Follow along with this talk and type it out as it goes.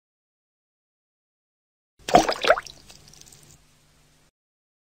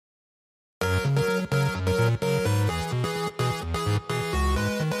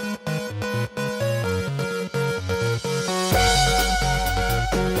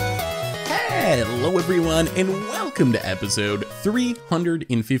Hello everyone, and welcome to episode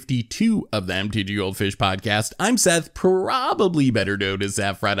 352 of the MTGGoldfish podcast. I'm Seth, probably better known as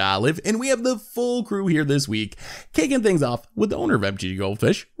Saffron Olive, and we have the full crew here this week, kicking things off with the owner of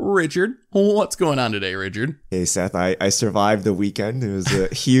MTGGoldfish, Richard. What's going on today, Richard? Hey Seth, I survived the weekend. It was a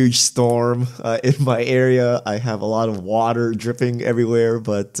huge storm in my area. I have a lot of water dripping everywhere,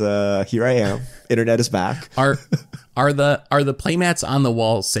 but here I am. Internet is back. Are the playmats on the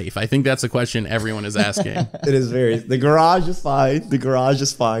wall safe? I think that's a question everyone is asking. It is the garage is fine. The garage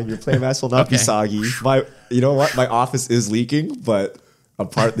is fine. Your playmats will not be soggy. You know what? My office is leaking, but a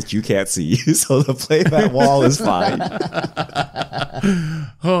part that you can't see. So the playmat wall is fine.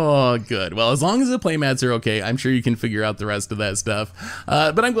 Oh, good. Well, as long as the playmats are okay, I'm sure you can figure out the rest of that stuff.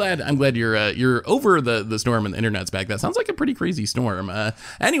 But I'm glad you're over the storm and the internet's back. That sounds like a pretty crazy storm.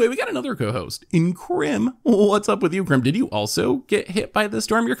 Anyway, we got another co-host in Krim. What's up with you, Krim? Did you also get hit by the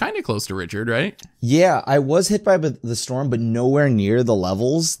storm? You're kind of close to Richard, right? Yeah, I was hit by the storm, but nowhere near the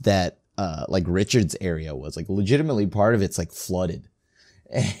levels that like Richard's area was. Like legitimately part of it's like flooded.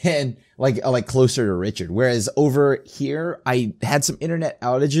 And like closer to Richard. Whereas over here, I had some internet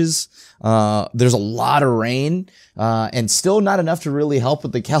outages. There's a lot of rain, and still not enough to really help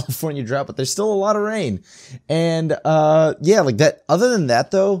with the California drought, but there's still a lot of rain. And, yeah, like that, other than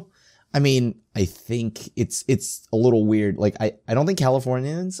that though, I mean, I think it's a little weird. Like, I don't think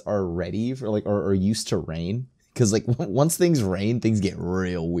Californians are ready for like, or used to rain. Cause like once things rain, things get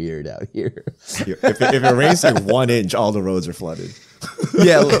real weird out here. If it rains like 1 inch, all the roads are flooded.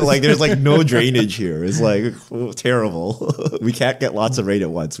 Yeah, like there's like no drainage here. It's like terrible. We can't get lots of rain at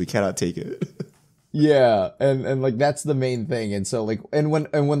once. We cannot take it. Yeah, and like that's the main thing. And so like and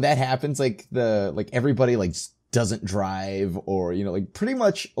when that happens, like everybody like doesn't drive, or you know, like pretty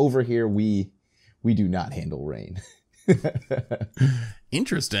much over here we do not handle rain.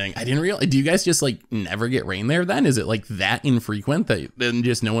 Interesting. I didn't realize. Do you guys just like never get rain there then? Is it like that infrequent that then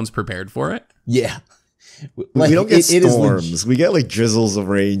just no one's prepared for it? Yeah. Like, we don't get storms. We get like drizzles of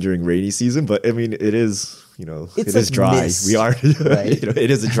rain during rainy season, but I mean, it is, you know, it is like dry. Mist, we are, right? You know,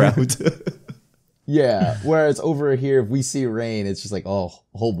 it is a drought. Yeah. Whereas over here, if we see rain, it's just like, oh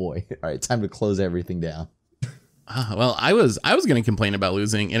boy. All right, time to close everything down. Well, I was going to complain about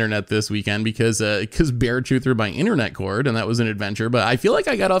losing internet this weekend because Bear chewed through my internet cord, and that was an adventure. But I feel like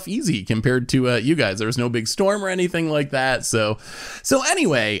I got off easy compared to you guys. There was no big storm or anything like that. So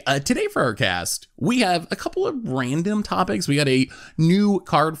anyway, today for our cast, we have a couple of random topics. We got a new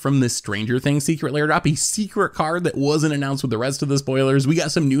card from the Stranger Things secret lair drop, a secret card that wasn't announced with the rest of the spoilers. We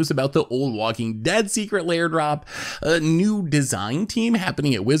got some news about the old Walking Dead secret lair drop, a new design team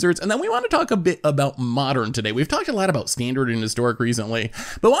happening at Wizards, and then we want to talk a bit about Modern today. We've talked a lot about Standard and Historic recently,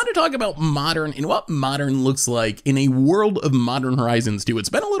 but I want to talk about Modern and what Modern looks like in a world of Modern Horizons 2. It's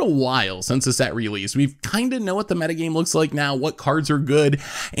been a little while since the set released. We kind of know what the metagame looks like now, what cards are good,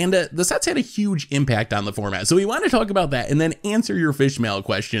 and the set's had a huge impact on the format. So we want to talk about that and then answer your fish mail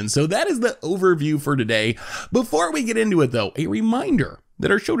questions. So that is the overview for today. Before we get into it though, a reminder that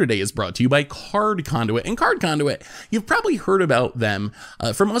our show today is brought to you by Card Conduit. And Card Conduit, you've probably heard about them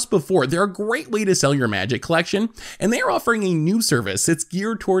from us before. They're a great way to sell your Magic collection, and they are offering a new service that's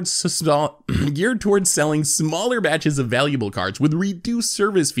geared towards selling smaller batches of valuable cards with reduced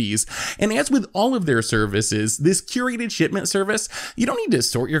service fees. And as with all of their services, this curated shipment service, you don't need to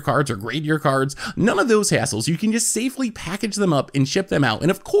sort your cards or grade your cards. None of those hassles. You can just safely package them up and ship them out.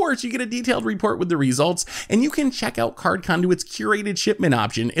 And of course, you get a detailed report with the results, and you can check out Card Conduit's curated shipment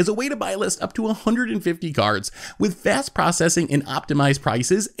option as a way to buy a list up to 150 cards with fast processing and optimized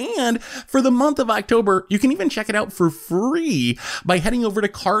prices. And for the month of October, you can even check it out for free by heading over to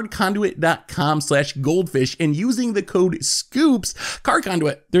cardconduit.com/goldfish and using the code SCOOPS. Card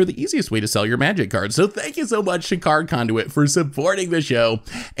Conduit, they're the easiest way to sell your Magic cards. So thank you so much to Card Conduit for supporting the show.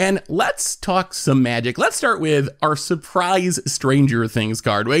 And let's talk some Magic. Let's start with our surprise Stranger Things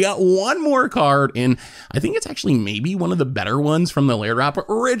card. We got one more card, and I think it's actually maybe one of the better ones from the lair drop.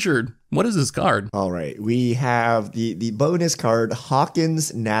 Richard, what is this card? All right, we have the bonus card,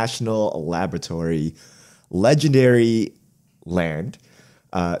 Hawkins National Laboratory, legendary land.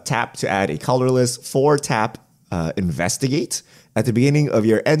 Tap to add a colorless 4-tap investigate. At the beginning of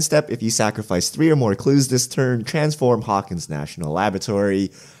your end step, if you sacrifice 3 or more clues this turn, transform Hawkins National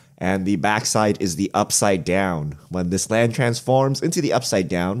Laboratory. And the backside is the upside down. When this land transforms into the upside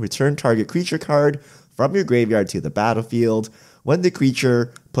down, return target creature card from your graveyard to the battlefield. When the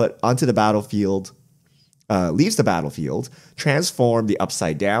creature put onto the battlefield leaves the battlefield, transform the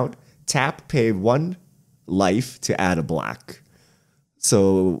upside down, tap, pay 1 life to add a black.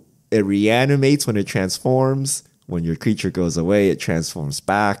 So it reanimates when it transforms. When your creature goes away, it transforms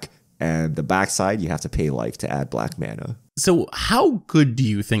back. and the backside you have to pay life to add black mana. So how good do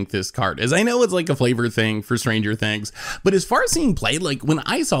you think this card is? I know it's like a flavor thing for Stranger Things, but as far as seeing played, like when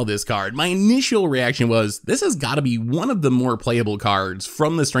I saw this card, my initial reaction was this has got to be one of the more playable cards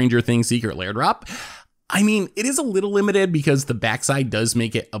from the Stranger Things Secret Lair drop. I mean, it is a little limited because the backside does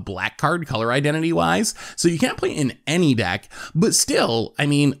make it a black card color identity wise, so you can't play it in any deck, but still, I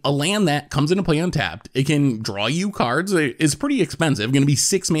mean, a land that comes into play untapped, it can draw you cards, it's pretty expensive, going to be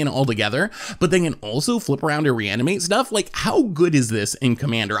 6 mana altogether, but they can also flip around to reanimate stuff. Like, how good is this in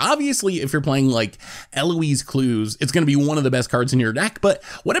Commander? Obviously, if you're playing like Eloise Clues, it's going to be one of the best cards in your deck, but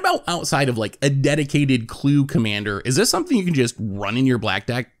what about outside of like a dedicated Clue Commander? Is this something you can just run in your black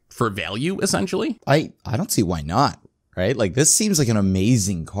deck for value, essentially? I don't see why not, right? Like, this seems like an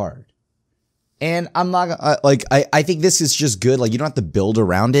amazing card. And I'm not I think this is just good. Like, you don't have to build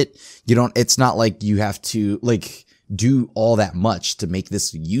around it. It's not like you have to like do all that much to make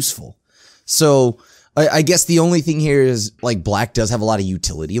this useful. So I guess the only thing here is like black does have a lot of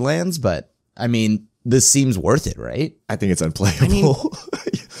utility lands, but I mean, this seems worth it, right? I think it's unplayable.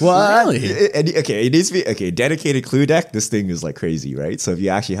 What? Really? It needs to be dedicated clue deck. This thing is like crazy, right? So if you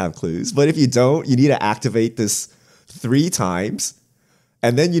actually have clues, but if you don't, you need to activate this 3 times,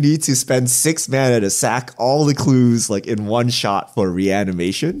 and then you need to spend 6 mana to sack all the clues like in one shot for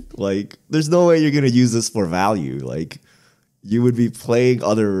reanimation. Like, there's no way you're gonna use this for value. Like, you would be playing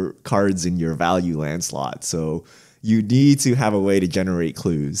other cards in your value land slot, so you need to have a way to generate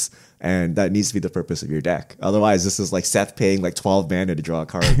clues. And that needs to be the purpose of your deck. Otherwise, this is like Seth paying like 12 mana to draw a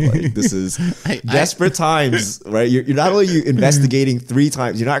card. Like, this is desperate times, right? You're not only investigating 3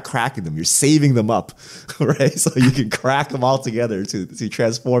 times, you're not cracking them. You're saving them up, right? So you can crack them all together to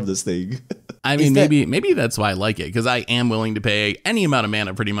transform this thing. I mean, maybe that's why I like it, because I am willing to pay any amount of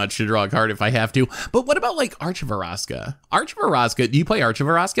mana pretty much to draw a card if I have to. But what about like Arch of Vraska? Arch of Vraska, do you play Arch of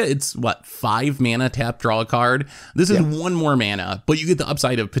Vraska? It's what, 5 mana, tap, draw a card. This is 1 more mana, but you get the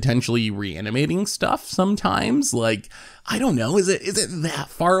upside of potentially reanimating stuff sometimes. Like, I don't know, is it that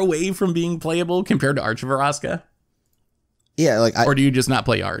far away from being playable compared to Arch of Vraska? Yeah, like, or do you just not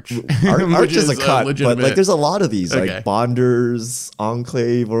play Arch? Arch is a cut, but like there's a lot of these, like Bonders,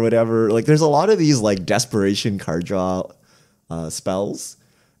 Enclave, or whatever. Like, there's a lot of these like desperation card draw spells,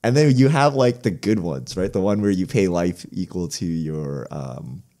 and then you have like the good ones, right? The one where you pay life equal to your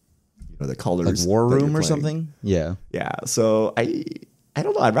the colors, like War Room or something. Yeah. So I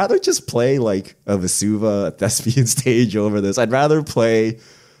don't know. I'd rather just play like a Vesuva, a Thespian Stage over this. I'd rather play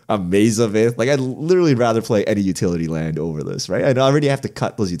a Maze of It. Like, I'd literally rather play any utility land over this, right? I already have to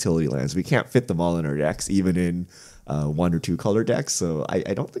cut those utility lands. We can't fit them all in our decks, even in 1 or 2 color decks. So I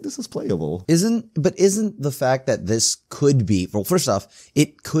don't think this is playable. Isn't the fact that this could be, well, first off,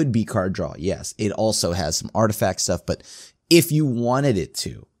 it could be card draw. Yes. It also has some artifact stuff, but if you wanted it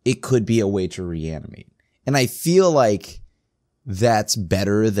to, it could be a way to reanimate. And I feel like that's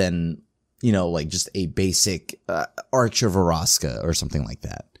better than, like just a basic Arch of Vraska or something like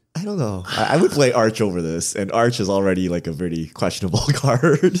that. I don't know. I would play Arch over this, and Arch is already like a pretty questionable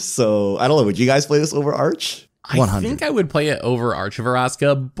card. So I don't know. Would you guys play this over Arch? 100. I think I would play it over Arch of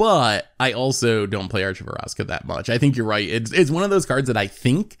Vraska, but I also don't play Arch of Vraska that much. I think you're right. It's one of those cards that I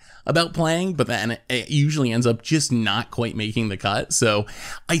think about playing, but then it usually ends up just not quite making the cut. So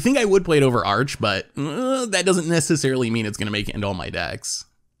I think I would play it over Arch, but that doesn't necessarily mean it's going to make it into all my decks.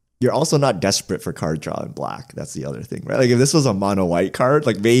 You're also not desperate for card draw in black. That's the other thing, right? Like, if this was a mono white card,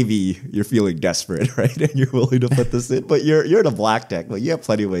 like maybe you're feeling desperate, right? And you're willing to put this in, but you're in a black deck. Like, you have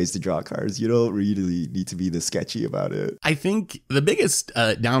plenty of ways to draw cards. You don't really need to be this sketchy about it. I think the biggest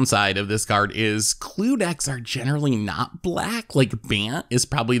downside of this card is clue decks are generally not black. Like, Bant is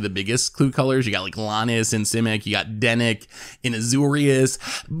probably the biggest clue colors. You got like Lannis and Simic, you got Dennick and Azurius,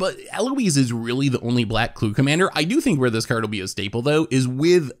 but Eloise is really the only black clue commander. I do think where this card will be a staple, though, is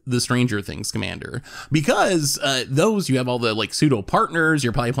with the Stranger Things commander, because those, you have all the like pseudo partners.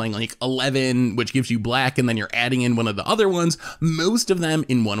 You're probably playing like 11, which gives you black, and then you're adding in one of the other ones. Most of them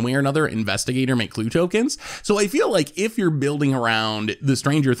in one way or another investigate or make clue tokens. So I feel like if you're building around the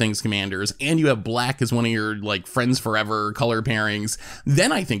Stranger Things commanders and you have black as one of your like friends forever color pairings,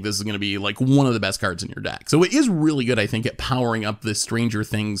 then I think this is going to be like one of the best cards in your deck. So it is really good, I think, at powering up the Stranger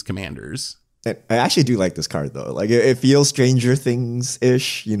Things commanders. I actually do like this card, though. Like, it feels Stranger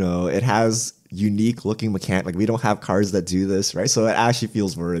Things-ish. It has unique looking mechanic. Like, we don't have cards that do this, right? So it actually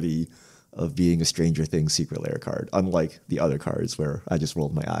feels worthy of being a Stranger Things Secret Lair card, unlike the other cards where I just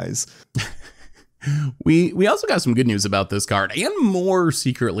rolled my eyes. We also got some good news about this card and more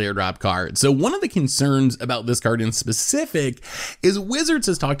secret lair drop cards. So one of the concerns about this card in specific is Wizards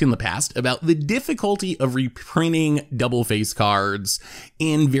has talked in the past about the difficulty of reprinting double face cards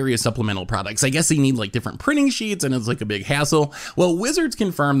in various supplemental products. I guess they need like different printing sheets and it's like a big hassle. Well, Wizards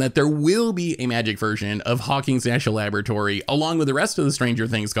confirmed that there will be a Magic version of Hawking's National Laboratory along with the rest of the Stranger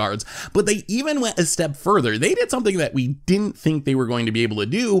Things cards, but they even went a step further. They did something that we didn't think they were going to be able to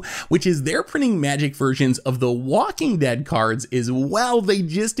do, which is they're printing Magic versions of the Walking Dead cards as well. They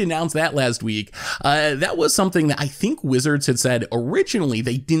just announced that last week. That was something that I think Wizards had said originally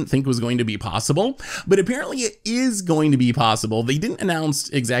they didn't think was going to be possible, but apparently it is going to be possible. They didn't announce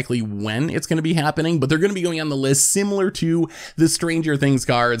exactly when it's going to be happening, but they're going to be going on the list similar to the Stranger Things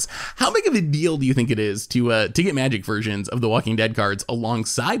cards. How big of a deal do you think it is to get Magic versions of the Walking Dead cards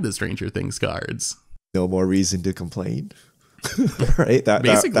alongside the Stranger Things cards? No more reason to complain. Right?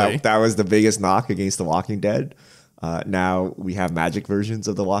 Basically. That was the biggest knock against The Walking Dead. Now we have Magic versions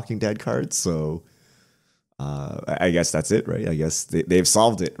of The Walking Dead cards, so I guess that's it, right? I guess they've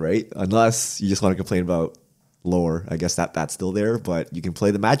solved it, right? Unless you just want to complain about lore. I guess that's still there, but you can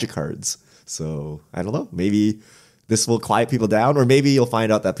play the Magic cards. So I don't know. Maybe this will quiet people down, or maybe you'll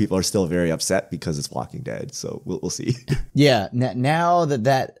find out that people are still very upset because it's Walking Dead. So we'll see. Yeah, now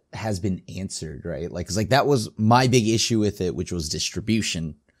that has been answered, right? Like, 'cause like that was my big issue with it, which was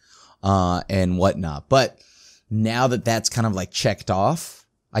distribution, and whatnot. But now that that's kind of like checked off,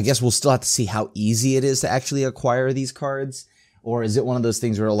 I guess we'll still have to see how easy it is to actually acquire these cards. Or is it one of those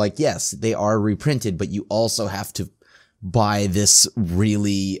things where like, yes, they are reprinted, but you also have to buy this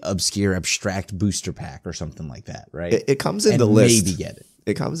really obscure, abstract booster pack or something like that, right? It comes in the list. Maybe get it.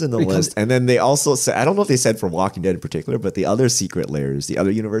 It comes in the list. And then they also said, I don't know if they said for Walking Dead in particular, but the other secret layers, the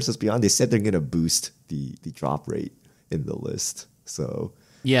other universes beyond, they said they're going to boost the drop rate in the list. So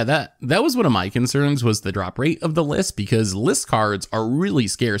Yeah, that was one of my concerns, was the drop rate of the list, because list cards are really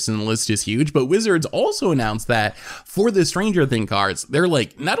scarce and the list is huge. But Wizards also announced that for the Stranger Thing cards, they're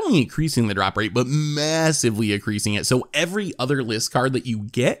like not only increasing the drop rate, but massively increasing it. So every other list card that you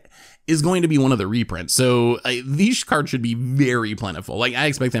get is going to be one of the reprints. So these cards should be very plentiful. Like I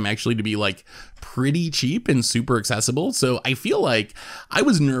expect them actually to be like pretty cheap and super accessible. So I feel like I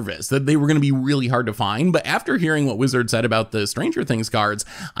was nervous that they were going to be really hard to find. But after hearing what Wizards said about the Stranger Things cards,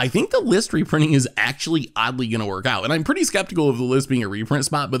 I think the list reprinting is actually oddly going to work out. And I'm pretty skeptical of the list being a reprint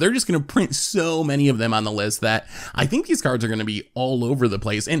spot, but they're just going to print so many of them on the list that I think these cards are going to be all over the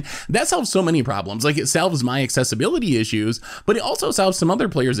place. And that solves so many problems. Like it solves my accessibility issues, but it also solves some other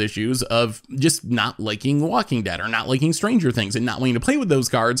players' issues of just not liking Walking Dead or not liking Stranger Things and not wanting to play with those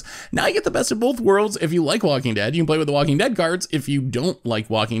cards. Now you get the best of both worlds. If you like Walking Dead, you can play with the Walking Dead cards. If you don't like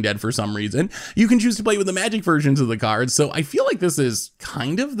Walking Dead for some reason, you can choose to play with the Magic versions of the cards. So I feel like this is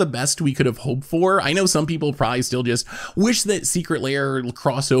kind of the best we could have hoped for. I know some people probably still just wish that Secret Lair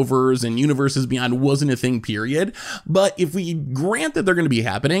crossovers and Universes Beyond wasn't a thing, period. But if we grant that they're going to be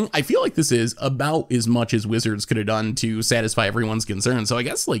happening, I feel like this is about as much as Wizards could have done to satisfy everyone's concerns. So I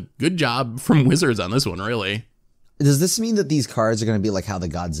guess like good job from Wizards on this one, really. Does this mean that these cards are going to be like how the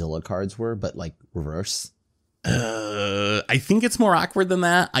Godzilla cards were, but like reverse? I think it's more awkward than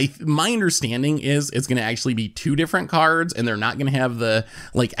that. My understanding is it's going to actually be two different cards and they're not going to have the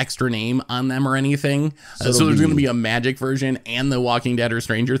like extra name on them or anything. So there's going to be a Magic version and the Walking Dead or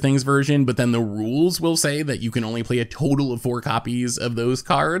Stranger Things version, but then the rules will say that you can only play a total of 4 copies of those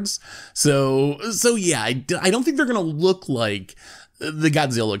cards. So yeah, I don't think they're going to look like the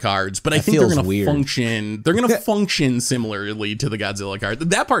Godzilla cards, but I think they're going to function. They're going to function similarly to the Godzilla card.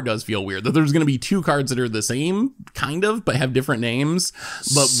 That part does feel weird, that there's going to be 2 cards that are the same, kind of, but have different names,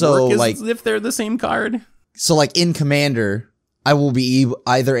 but so work as if they're the same card. So like in Commander, I will be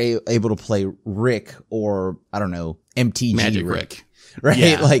either able to play Rick or, I don't know, MTG Magic Rick. Right?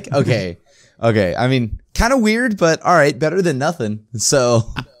 Yeah. Like, okay. I mean, kind of weird, but all right, better than nothing. So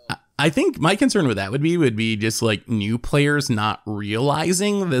I think my concern with that would be just like new players not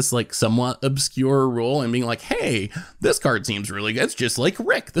realizing this like somewhat obscure rule and being like, hey, this card seems really good. It's just like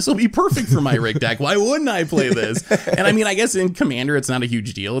Rick. This will be perfect for my Rick deck. Why wouldn't I play this? And I mean, I guess in Commander, it's not a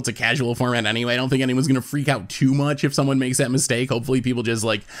huge deal. It's a casual format anyway. I don't think anyone's going to freak out too much if someone makes that mistake. Hopefully people just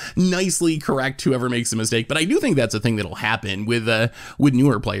like nicely correct whoever makes a mistake. But I do think that's a thing that'll happen with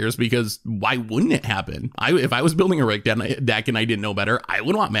newer players, because why wouldn't it happen? If I was building a Rick deck and I didn't know better, I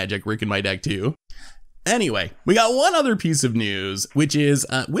would want Magic Rick in my deck too. Anyway, we got one other piece of news, which is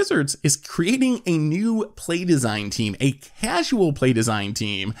Wizards is creating a new play design team, a casual play design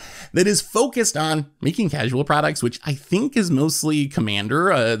team that is focused on making casual products, which I think is mostly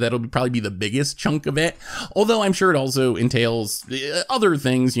Commander. That'll probably be the biggest chunk of it, although I'm sure it also entails other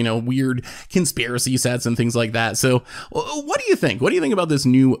things, you know, weird conspiracy sets and things like that. So what do you think? What do you think about this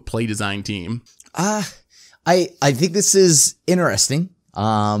new play design team? I think this is interesting,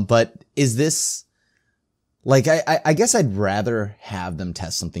 but is this... Like, I guess I'd rather have them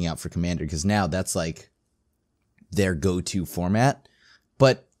test something out for Commander, because now that's like their go-to format.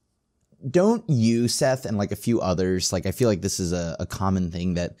 But don't you, Seth, and like a few others, like I feel like this is a common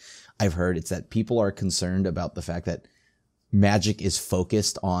thing that I've heard. It's that people are concerned about the fact that Magic is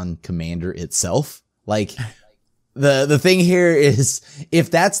focused on Commander itself. Like, the thing here is, if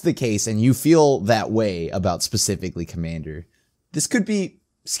that's the case and you feel that way about specifically Commander, this could be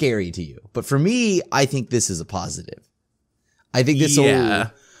scary to you. But for me, I think this is a positive. I think this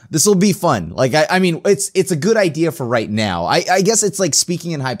will be fun. Like, I mean, it's a good idea for right now. I guess it's like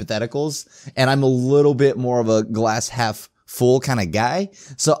speaking in hypotheticals, and I'm a little bit more of a glass half full kind of guy.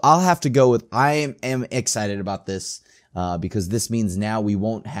 So I'll have to go with, I am excited about this, because this means now we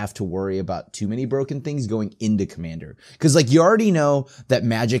won't have to worry about too many broken things going into Commander. Cause like you already know that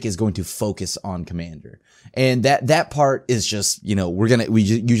Magic is going to focus on Commander. And that part is just, you know,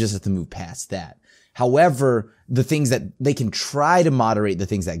 you just have to move past that. However, the things that they can try to moderate the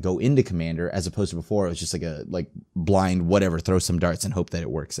things that go into Commander, as opposed to before, it was just like a blind whatever, throw some darts and hope that it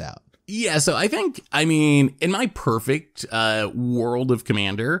works out. Yeah, so I mean, in my perfect world of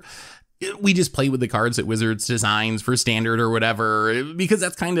Commander, we just play with the cards that Wizards designs for Standard or whatever, because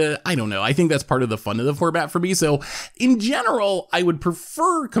that's kind of, I don't know, I think that's part of the fun of the format for me. So in general, I would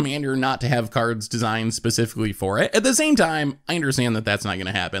prefer Commander not to have cards designed specifically for it. At the same time, I understand that that's not going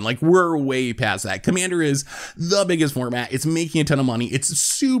to happen. Like, we're way past that. Commander is the biggest format. It's making a ton of money. It's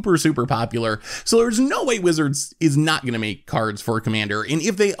super, super popular. So there's no way Wizards is not going to make cards for Commander. And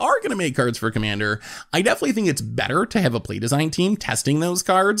if they are going to make cards for Commander, I definitely think it's better to have a play design team testing those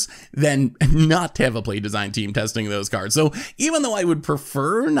cards than not to have a play design team testing those cards. So even though I would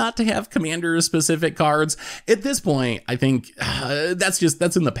prefer not to have Commander specific cards, at this point, I think that's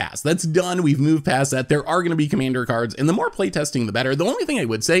in the past. That's done. We've moved past that. There are going to be Commander cards, and the more play testing, the better. The only thing I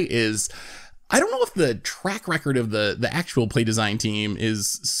would say is, I don't know if the track record of the actual play design team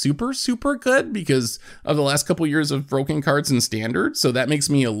is super, super good because of the last couple years of broken cards in Standard. So that makes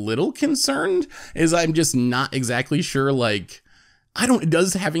me a little concerned, is I'm just not exactly sure, like,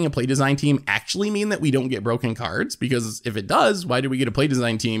 does having a play design team actually mean that we don't get broken cards? Because if it does, why do we get a play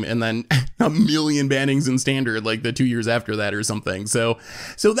design team and then a million bannings in Standard like the 2 years after that or something? So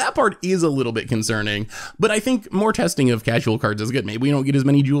that part is a little bit concerning, but I think more testing of casual cards is good. Maybe we don't get as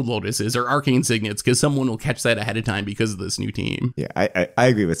many Jeweled Lotuses or Arcane Signets because someone will catch that ahead of time because of this new team. Yeah, I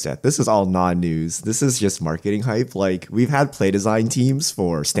agree with Seth. This is all non-news. This is just marketing hype. Like, we've had play design teams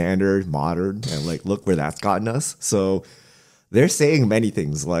for Standard, Modern, and like, look where that's gotten us. So they're saying many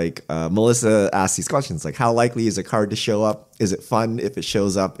things, like Melissa asked these questions, like, how likely is a card to show up? Is it fun if it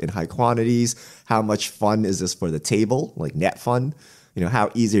shows up in high quantities? How much fun is this for the table, like net fun? You know,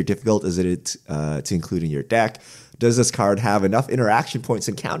 how easy or difficult is it to include in your deck? Does this card have enough interaction points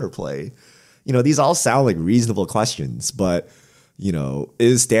and counterplay? You know, these all sound like reasonable questions, but, you know,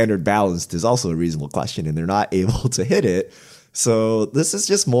 is Standard balanced is also a reasonable question, and they're not able to hit it. So this is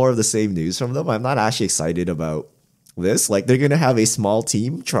just more of the same news from them. I'm not actually excited about this. Like, they're going to have a small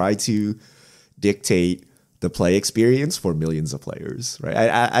team try to dictate the play experience for millions of players, right?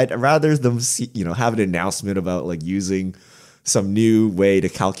 I'd rather them see, you know, have an announcement about like using some new way to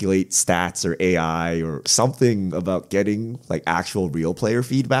calculate stats or AI or something about getting like actual real player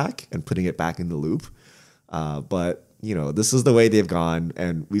feedback and putting it back in the loop. But, you know, this is the way they've gone,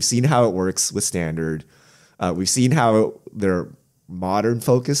 and we've seen how it works with Standard. We've seen how their Modern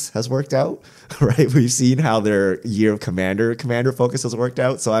focus has worked out, right? We've seen how their year of Commander focus has worked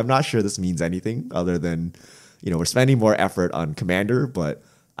out. So I'm not sure this means anything other than, you know, we're spending more effort on Commander, but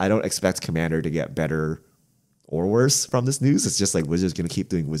I don't expect Commander to get better or worse from this news. It's just like Wizards going to keep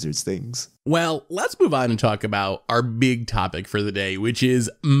doing Wizards things. Well, let's move on and talk about our big topic for the day, which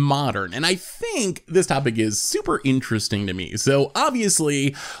is Modern. And I think this topic is super interesting to me. So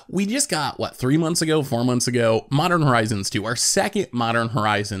obviously, we just got, 4 months ago, Modern Horizons 2, our second Modern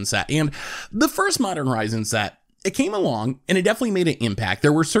Horizons set. And the first Modern Horizons set, it came along and it definitely made an impact.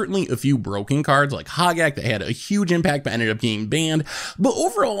 There were certainly a few broken cards like Hogak that had a huge impact but ended up getting banned. But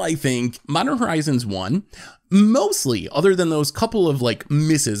overall, I think Modern Horizons 1 mostly, other than those couple of like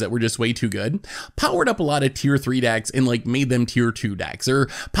misses that were just way too good, powered up a lot of tier 3 decks and like made them tier 2 decks, or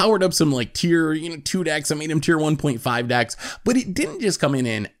powered up some like tier 2 decks and made them tier 1.5 decks. But it didn't just come in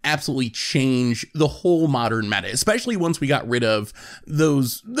and absolutely change the whole Modern meta, especially once we got rid of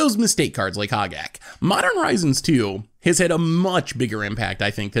those mistake cards like Hogak. Modern Horizons 2 has had a much bigger impact, I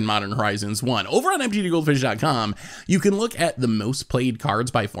think, than Modern Horizons 1. Over on MTGGoldfish.com, you can look at the most played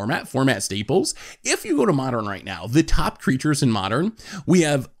cards by format staples. If you go to Modern right now, the top creatures in Modern, we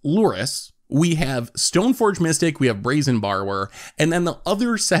have Lurrus, we have Stoneforge Mystic, we have Brazen Borrower, and then the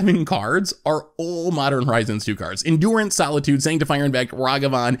other 7 cards are all Modern Horizons 2 cards. Endurance, Solitude, Sanctifier Invect,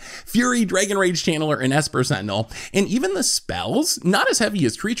 Ragavan, Fury, Dragon Rage Channeler, and Esper Sentinel. And even the spells, not as heavy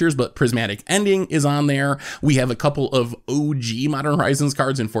as creatures, but Prismatic Ending is on there. We have a couple of OG Modern Horizons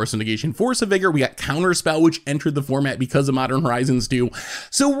cards in Force of Negation, Force of Vigor. We got Counterspell, which entered the format because of Modern Horizons 2.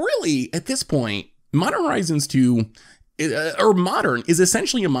 So really, at this point, Modern Horizons 2 or Modern is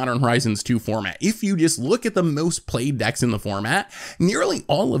essentially a Modern Horizons 2 format. If you just look at the most played decks in the format, nearly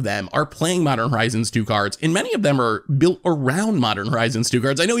all of them are playing Modern Horizons 2 cards, and many of them are built around Modern Horizons 2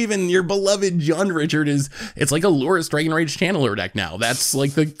 cards. I know even your beloved John Richard it's like a Lurrus Dragon Rage Channeler deck now. That's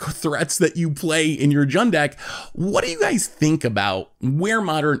like the threats that you play in your Jund deck. What do you guys think about where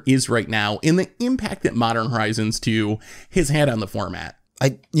Modern is right now and the impact that Modern Horizons 2 has had on the format?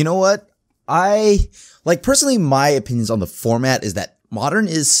 You know what? Personally, my opinions on the format is that Modern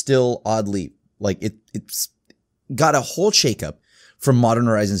is still oddly, it's got a whole shakeup from Modern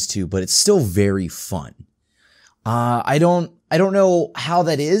Horizons 2, but it's still very fun. I don't know how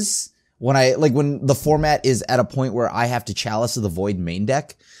that is when the format is at a point where I have to Chalice of the Void main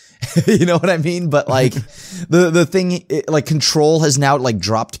deck. You know what I mean? But the thing, Control has now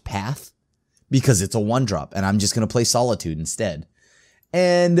dropped Path because it's a 1-drop and I'm just going to play Solitude instead.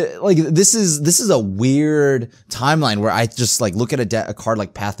 And this is a weird timeline where I just look at a card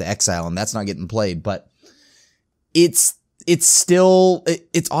like Path to Exile and that's not getting played, but it's still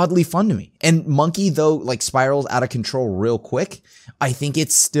oddly fun to me. And Monkey, though, spirals out of control real quick, I think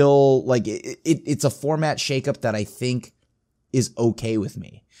it's still it's a format shakeup that I think is okay with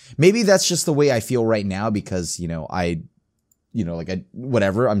me. Maybe that's just the way I feel right now because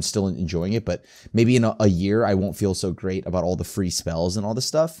I'm still enjoying it, but maybe in a year I won't feel so great about all the free spells and all this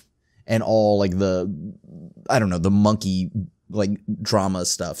stuff and all the monkey drama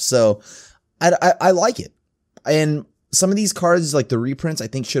stuff. So I like it. And some of these cards, the reprints, I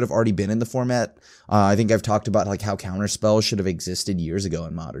think should have already been in the format. I think I've talked about how Counterspell should have existed years ago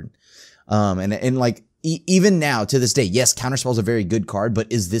in Modern. Even now to this day, yes, Counterspell is a very good card,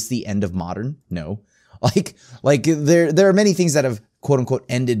 but is this the end of Modern? No. There are many things that have quote unquote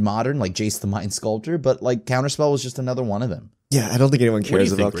ended Modern, like Jace the Mind Sculptor, but Counterspell was just another one of them. Yeah, I don't think anyone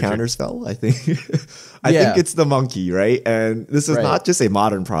cares about Counterspell. I think think it's the monkey, right? And this is not just a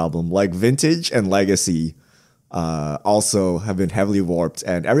Modern problem. Vintage and Legacy also have been heavily warped,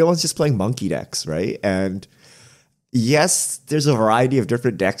 and everyone's just playing monkey decks, right? And yes, there's a variety of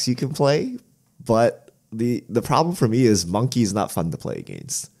different decks you can play, but the problem for me is monkey is not fun to play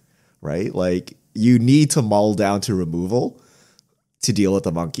against, right? You need to mull down to removal to deal with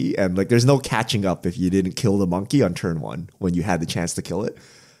the monkey. And there's no catching up if you didn't kill the monkey on turn 1 when you had the chance to kill it,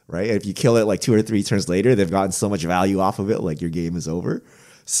 right? And if you kill it 2 or 3 turns later, they've gotten so much value off of it, your game is over.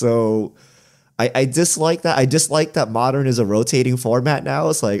 So I dislike that. I dislike that Modern is a rotating format now.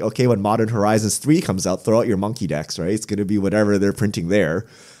 It's okay, when Modern Horizons 3 comes out, throw out your monkey decks, right? It's going to be whatever they're printing there.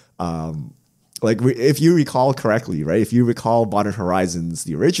 If you recall correctly, right? If you recall Modern Horizons,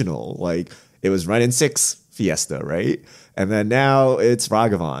 the original, it was Ren and 6 Fiesta, right? And then now it's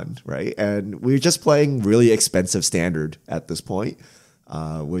Ragavan, right? And we're just playing really expensive standard at this point,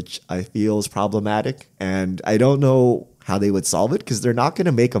 which I feel is problematic. And I don't know how they would solve it because they're not going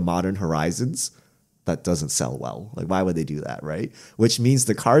to make a Modern Horizons that doesn't sell well. Why would they do that, right? Which means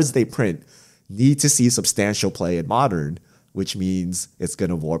the cards they print need to see substantial play in Modern, which means it's going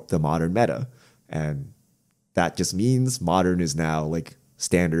to warp the Modern meta. And that just means Modern is now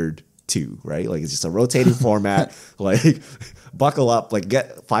standard 2, right? It's just a rotating format. Buckle up,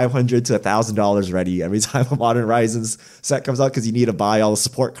 get $500 to $1,000 ready every time a Modern Horizons set comes out because you need to buy all the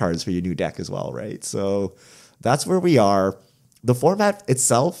support cards for your new deck as well, right? So that's where we are. The format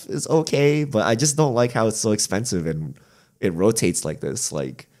itself is okay, but I just don't like how it's so expensive and it rotates like this.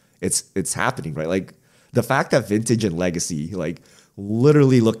 It's happening, right? The fact that Vintage and Legacy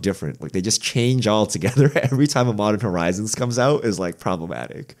literally look different, they just change all together every time a Modern Horizons comes out is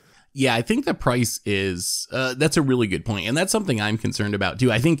problematic. Yeah, I think the price is, that's a really good point. And that's something I'm concerned about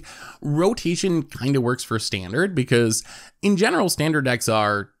too. I think rotation kind of works for standard because in general, standard decks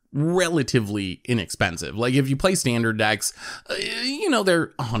are relatively inexpensive. Like if you play standard decks, you know, they're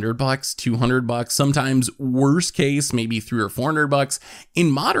 $100, $200, sometimes worst case, maybe $300 or $400.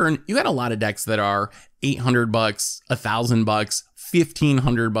 In Modern, you got a lot of decks that are $800, $1,000,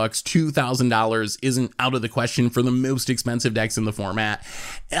 $1,500, $2,000 isn't out of the question for the most expensive decks in the format.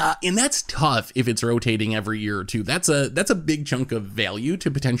 And that's tough if it's rotating every year or two. That's a big chunk of value to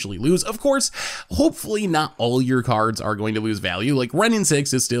potentially lose. Of course, hopefully not all your cards are going to lose value. Like Wrenn and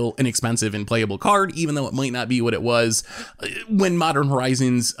 6 is still an expensive and playable card, even though it might not be what it was when Modern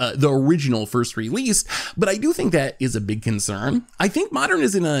Horizons, the original, first released. But I do think that is a big concern. I think Modern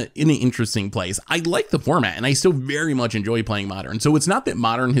is in an interesting place. I like the format and I still very much enjoy playing Modern. So it's not that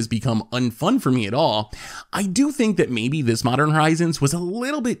Modern has become unfun for me at all. I do think that maybe this Modern Horizons was a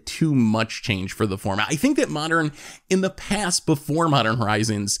little bit too much change for the format. I think that Modern in the past before Modern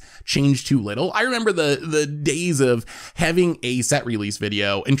Horizons changed too little. I remember the days of having a set release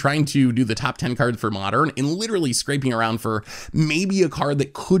video and trying to do the top 10 cards for Modern and literally scraping around for maybe a card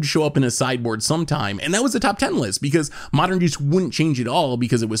that could show up in a sideboard sometime. And that was the top 10 list because Modern just wouldn't change at all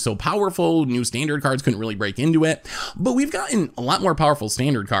because it was so powerful. New standard cards couldn't really break into it. But we've gotten a lot more powerful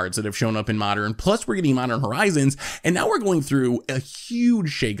standard cards that have shown up in Modern. Plus we're getting Modern Horizons. And now we're going through a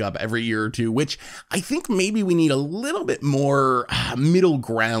huge shakeup every year or two, which I think maybe we need a little bit more middle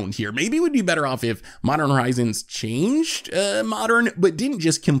ground here. Maybe it would be better off if Modern Horizons changed Modern, but didn't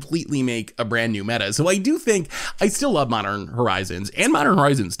just completely make a brand new meta. So I do think I still love Modern Horizons and Modern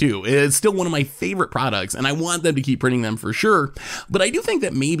Horizons 2. It's still one of my favorite products and I want them to keep printing them for sure. But I do think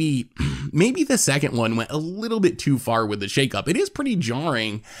that maybe the second one went a little bit too far with the shakeup. It is pretty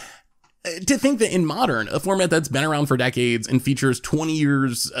jarring to think that in Modern, a format that's been around for decades and features 20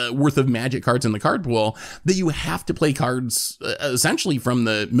 years worth of Magic cards in the card pool, that you have to play cards essentially from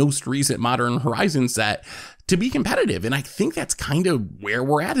the most recent Modern Horizon set to be competitive. And I think that's kind of where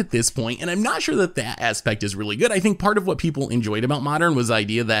we're at this point. And I'm not sure that that aspect is really good. I think part of what people enjoyed about Modern was the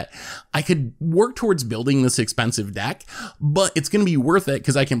idea that I could work towards building this expensive deck, but it's going to be worth it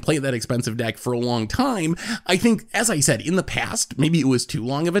because I can play that expensive deck for a long time. I think, as I said, in the past, maybe it was too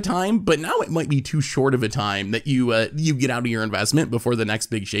long of a time, but now it might be too short of a time that you get out of your investment before the next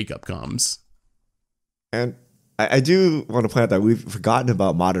big shakeup comes. And I do want to point out that we've forgotten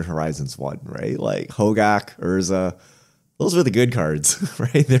about Modern Horizons 1, right? Like Hogak, Urza, those were the good cards,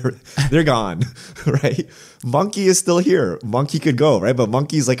 right? They're gone, right? Monkey is still here. Monkey could go, right? But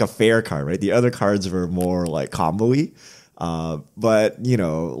Monkey's like a fair card, right? The other cards were more like combo-y. But, you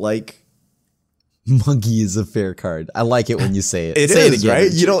know, like... Monkey is a fair card. I like it when you say it. It say is, it again,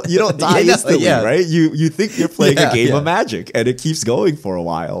 right? You don't die instantly, right? You think you're playing a game of Magic, and it keeps going for a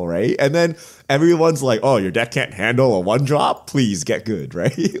while, right? And then everyone's like, "Oh, your deck can't handle a 1-drop. Please get good,"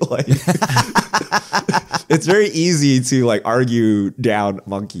 right? Like, it's very easy to like argue down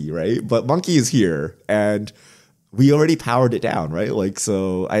Monkey, right? But Monkey is here, and we already powered it down, right? Like,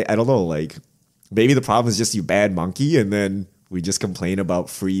 so I don't know, like maybe the problem is just you ban Monkey, and then we just complain about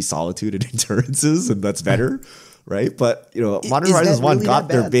free Solitude and Endurances, and that's better, right? But, you know, Modern Horizons 1 got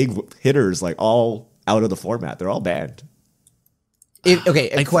their big hitters like all out of the format. They're all banned.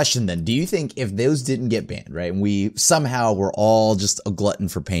 A question then. Do you think if those didn't get banned, right, and we somehow were all just a glutton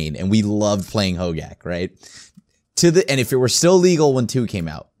for pain and we loved playing Hogak, right? And if it were still legal when 2 came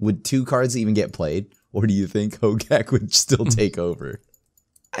out, would 2 cards even get played? Or do you think Hogak would still take over?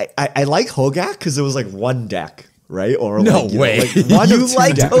 I like Hogak because it was like one deck. Right? Or no like, way. Know, like one you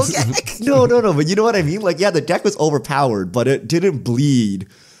liked Hogak? No. But you know what I mean? Like, yeah, the deck was overpowered, but it didn't bleed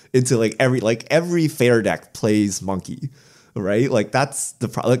into like every fair deck plays Monkey, right? Like that's the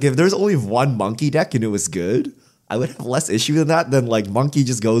problem. Like if there's only one Monkey deck and it was good, I would have less issue than that. Than like Monkey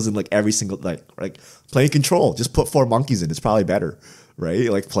just goes in like every single like playing Control. Just put 4 monkeys in. It's probably better, right?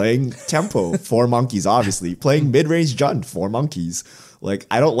 Like playing Tempo, 4 monkeys, obviously. Playing mid-range Jund, 4 monkeys. Like,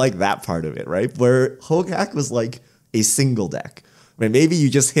 I don't like that part of it, right? Where Hogak was like a single deck. I mean, maybe you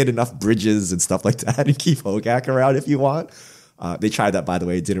just hit enough bridges and stuff like that and keep Hogak around if you want. They tried that, by the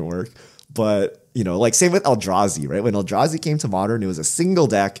way. It didn't work. But, you know, like same with Eldrazi, right? When Eldrazi came to Modern, it was a single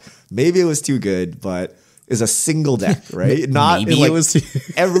deck. Maybe it was too good, but it's a single deck, right? Not maybe like, it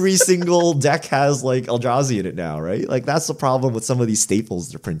was every single deck has like Eldrazi in it now, right? Like that's the problem with some of these staples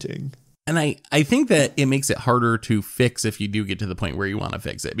they're printing. And I think that it makes it harder to fix if you do get to the point where you want to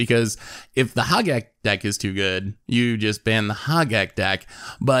fix it. Because if the Hogak deck is too good, you just ban the Hogak deck.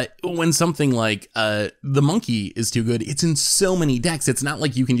 But when something like the Monkey is too good, it's in so many decks. It's not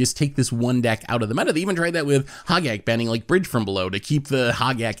like you can just take this one deck out of the meta. They even tried that with Hogak, banning like Bridge from Below to keep the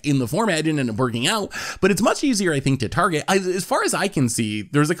Hogak in the format. It didn't end up working out, but it's much easier, I think, to target. As far as I can see,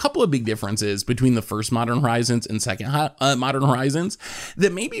 there's a couple of big differences between the first Modern Horizons and second Modern Horizons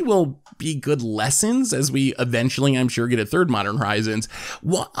that maybe will be good lessons as we eventually, I'm sure, get a third Modern Horizons.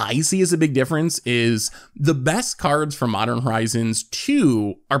 What I see as a big difference is the best cards from Modern Horizons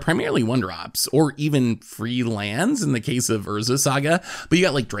 2 are primarily 1-drops or even free lands in the case of Urza Saga. But you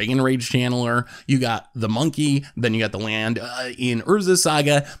got like Dragon Rage Channeler, you got the Monkey, then you got the land in Urza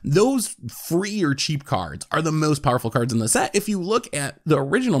Saga. Those free or cheap cards are the most powerful cards in the set. If you look at the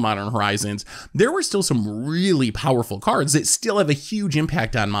original Modern Horizons, there were still some really powerful cards that still have a huge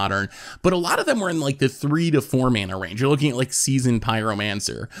impact on Modern, but a lot of them were in like the 3 to 4 mana range. You're looking at like Seasoned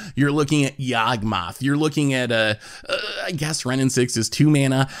Pyromancer, you're looking at Yawgmoth, you're looking at I guess Ren and 6 is 2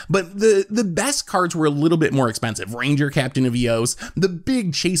 mana, but the best cards were a little bit more expensive. Ranger Captain of Eos, the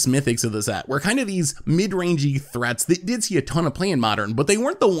big chase mythics of the set were kind of these mid-rangey threats that did see a ton of play in Modern, but they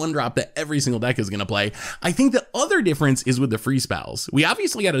weren't the 1-drop that every single deck is going to play. I think the other difference is with the free spells. We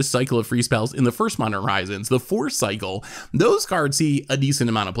obviously got a cycle of free spells in the first Modern Horizons. The fourth cycle, those cards see a decent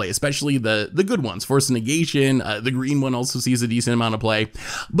amount of play, especially the good ones. Force of Negation, the green one also sees a decent amount of play,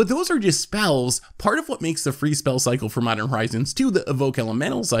 but those are just spells. Part of what makes the free spell cycle for Modern Horizons 2, the Evoke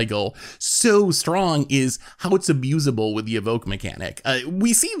Elemental cycle, so strong is how it's abusable with the Evoke mechanic.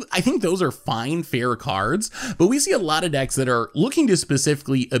 We see, I think those are fine, fair cards, but we see a lot of decks that are looking to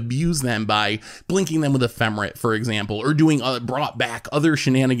specifically abuse them by blinking them with Ephemerate, for example, or doing brought back other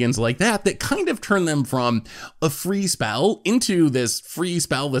shenanigans like that kind of turn them from a free spell into this free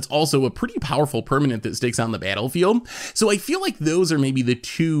spell that's also a pretty powerful permanent that sticks on the battlefield. So I feel like those are maybe the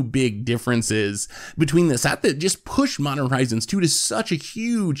two big differences between the set that just push Modern Horizons 2 to such a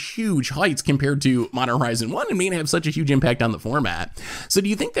huge heights compared to Modern Horizon 1 and may have such a huge impact on the format. So do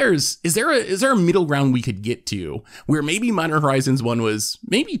you think is there a middle ground we could get to where maybe Modern Horizons 1 was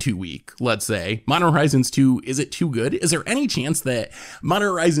maybe too weak, let's say? Modern Horizons 2, is it too good? Is there any chance that Modern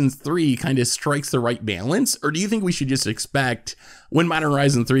Horizons 3 kind of strikes the right balance? Or do you think we should just expect when Modern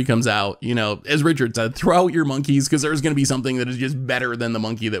Horizon 3 comes out, you know, as Richard said, throw out your monkeys because there's going to be something that is just better than the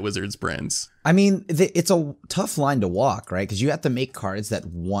monkey that Wizards prints? I mean, it's a tough line to walk, right? Because you have to make cards that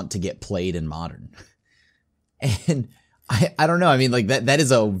want to get played in Modern. And I don't know. I mean, like that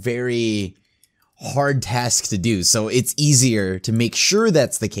is a very hard task to do. So it's easier to make sure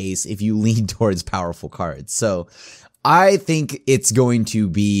that's the case if you lean towards powerful cards. So I think it's going to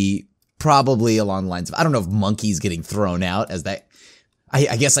be probably along the lines of, I don't know if Monkey's getting thrown out as that.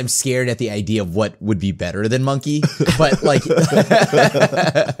 I guess I'm scared at the idea of what would be better than Monkey, but like,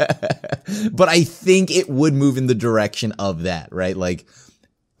 but I think it would move in the direction of that, right? Like,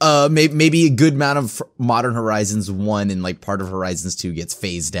 maybe a good amount of Modern Horizons 1 and like part of Horizons 2 gets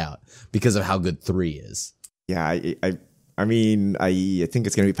phased out because of how good 3 is. Yeah, I mean, I think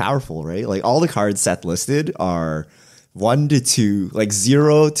it's going to be powerful, right? Like all the cards set listed are 1 to 2, like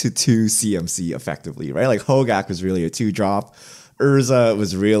 0 to 2 CMC effectively, right? Like Hogak was really a 2-drop. Urza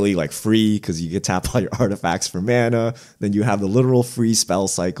was really like free because you could tap all your artifacts for mana. Then you have the literal free spell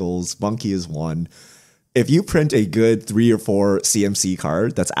cycles. Monkey is 1. If you print a good 3 or 4 CMC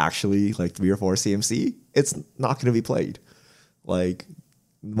card that's actually like 3 or 4 CMC, it's not going to be played. Like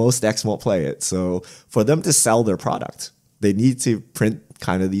most decks won't play it. So for them to sell their product, they need to print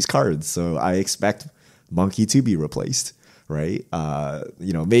kind of these cards. So I expect Monkey to be replaced, right?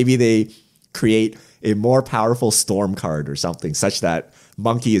 You know, maybe they create a more powerful Storm card or something such that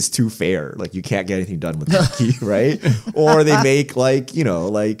Monkey is too fair. Like you can't get anything done with Monkey, right? Or they make like, you know,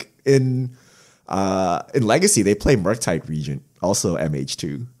 like in Legacy, they play Murktide Regent, also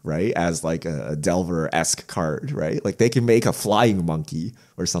MH2, right? As like a Delver-esque card, right? Like they can make a flying monkey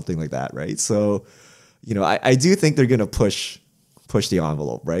or something like that, right? So, you know, I do think they're going to push the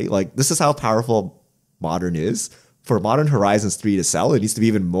envelope, right? Like this is how powerful Modern is. For Modern Horizons 3 to sell, it needs to be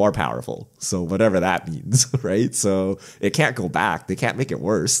even more powerful. So whatever that means, right? So it can't go back. They can't make it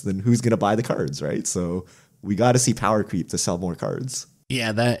worse. Then who's going to buy the cards, right? So we got to see power creep to sell more cards.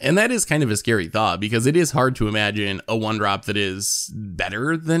 Yeah, that is kind of a scary thought because it is hard to imagine a 1-drop that is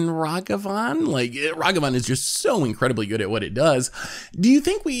better than Ragavan. Like Ragavan is just so incredibly good at what it does. Do you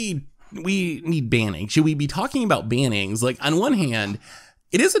think we need banning? Should we be talking about bannings? Like on one hand,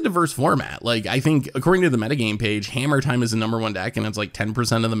 It is a diverse format. Like, I think according to the metagame page, Hammer Time is the #1 deck, and it's like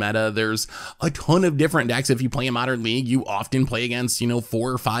 10% of the meta. There's a ton of different decks. If you play a Modern League, you often play against,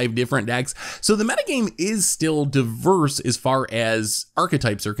 4 or 5 different decks. So the metagame is still diverse as far as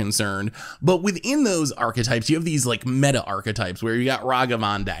archetypes are concerned. But within those archetypes, you have these like meta archetypes where you got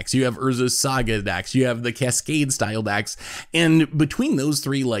Ragavan decks, you have Urza's Saga decks, you have the Cascade style decks. And between those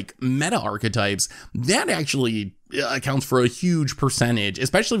 3 like meta archetypes, that actually accounts for a huge percentage,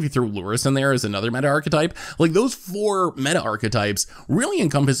 especially if you throw Lurrus in there as another meta archetype. Like, those 4 meta archetypes really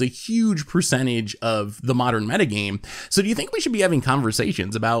encompass a huge percentage of the modern metagame. So do you think we should be having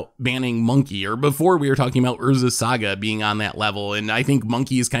conversations about banning Monkey? Or before, we were talking about Urza's Saga being on that level, and I think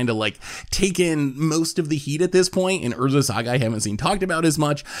Monkey is kind of like taken most of the heat at this point, and Urza's Saga I haven't seen talked about as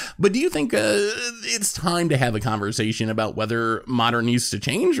much. But do you think it's time to have a conversation about whether modern needs to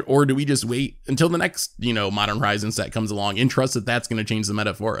change, or do we just wait until the next, Modern Horizon set comes along and trust that that's going to change the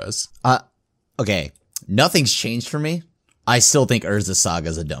meta for us? Okay, nothing's changed for me. I still think Urza Saga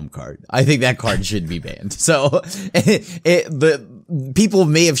is a dumb card. I think that card should be banned. So the people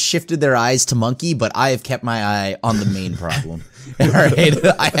may have shifted their eyes to Monkey, but I have kept my eye on the main problem. All right,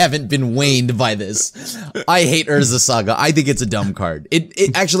 I haven't been waned by this. I hate Urza Saga. I think it's a dumb card.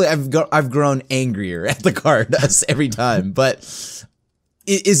 It actually, I've grown angrier at the card every time. But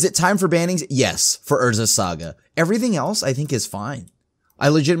is it time for bannings? Yes, for Urza Saga. Everything else I think is fine. I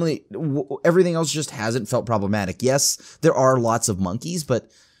legitimately, everything else just hasn't felt problematic. Yes, there are lots of monkeys,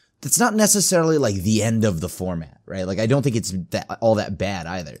 but that's not necessarily like the end of the format, right? Like, I don't think it's all that bad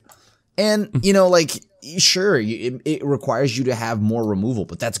either. And, sure, it requires you to have more removal,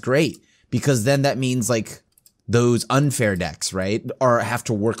 but that's great, because then that means like those unfair decks, right, have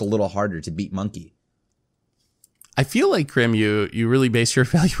to work a little harder to beat Monkey. I feel like, Krim, you really base your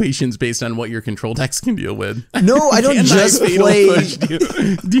evaluations based on what your control decks can deal with. No, I don't just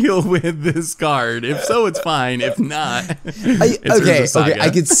play. Deal with this card. If so, it's fine. If not, okay, I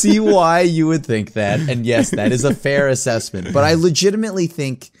can see why you would think that, and yes, that is a fair assessment. But I legitimately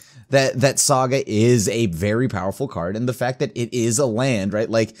think that Saga is a very powerful card, and the fact that it is a land, right?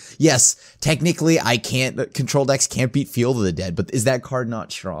 Like, yes, technically control decks can't beat Field of the Dead, but is that card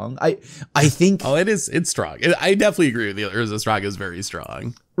not strong? I think. Oh, it's strong. I definitely agree with you. Urza Saga is very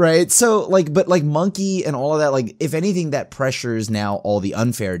strong. Right. So but Monkey and all of that, like, if anything, that pressures now all the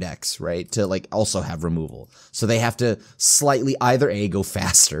unfair decks, right, to like also have removal. So they have to slightly either go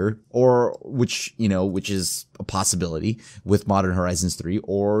faster, or which is a possibility with Modern Horizons 3,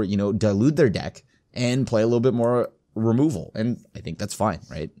 or, dilute their deck and play a little bit more removal. And I think that's fine,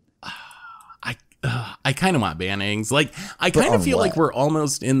 right? I kind of want bannings. Like, I kind of feel like we're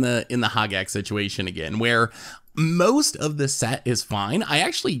almost in the Hogak situation again, where most of the set is fine. I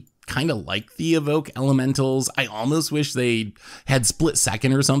actually kind of like the Evoke Elementals. I almost wish they had split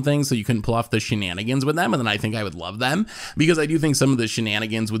second or something so you couldn't pull off the shenanigans with them, and then I think I would love them, because I do think some of the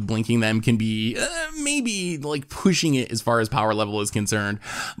shenanigans with blinking them can be maybe like pushing it as far as power level is concerned.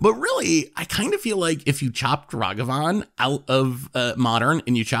 But really, I kind of feel like if you chopped Ragavan out of Modern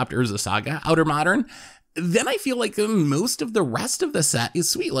and you chopped Urza Saga out of Modern, then I feel like most of the rest of the set is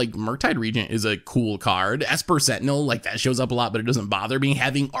sweet. Like, Murktide Regent is a cool card. Esper Sentinel, like, that shows up a lot, but it doesn't bother me.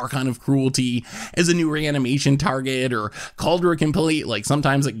 Having Archon of Cruelty as a new reanimation target, or Cauldron Complete, like,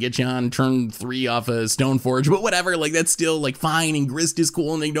 sometimes it gets you on turn 3 off a Stoneforge, but whatever, like, that's still, like, fine, and Grist is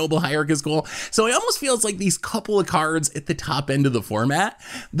cool, and Ignoble Hierarch is cool. So it almost feels like these couple of cards at the top end of the format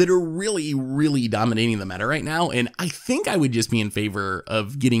that are really, really dominating the meta right now, and I think I would just be in favor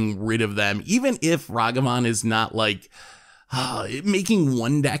of getting rid of them, even if Ragavan is not like making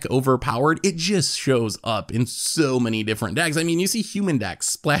one deck overpowered. It just shows up in so many different decks. I mean, you see human decks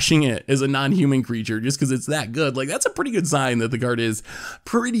splashing it as a non-human creature just because it's that good. Like, that's a pretty good sign that the card is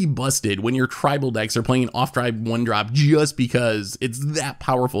pretty busted when your tribal decks are playing off-tribe 1-drop just because it's that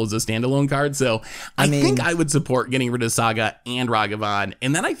powerful as a standalone card. So I think I would support getting rid of Saga and Ragavan,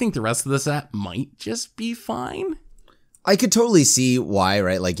 and then I think the rest of the set might just be fine. I could totally see why,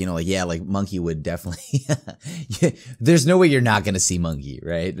 right? Like, like Monkey would definitely, there's no way you're not going to see Monkey,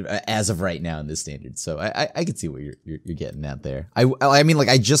 right? As of right now in this standard. So I could see what you're getting at there. I mean, like,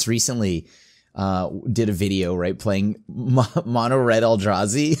 I just recently, did a video, right? Playing Mono Red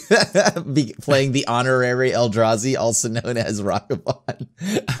Eldrazi, playing the honorary Eldrazi, also known as Ragavan.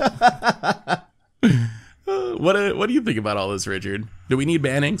 What do you think about all this, Richard? Do we need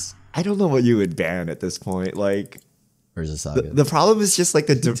bannings? I don't know what you would ban at this point. Like, The problem is just like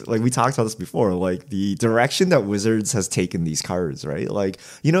like we talked about this before, like the direction that Wizards has taken these cards, right? Like,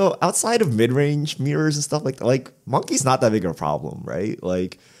 outside of mid-range mirrors and stuff like Monkey's not that big of a problem, right?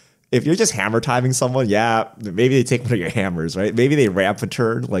 Like, if you're just hammer timing someone, yeah, maybe they take one of your hammers, right? Maybe they ramp a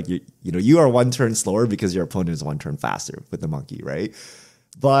turn, like you are one turn slower because your opponent is one turn faster with the monkey, right?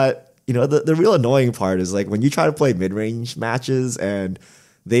 But the real annoying part is like when you try to play mid-range matches and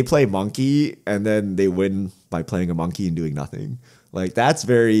they play monkey and then they win by playing a monkey and doing nothing. Like that's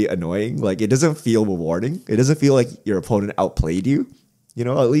very annoying. Like it doesn't feel rewarding. It doesn't feel like your opponent outplayed you.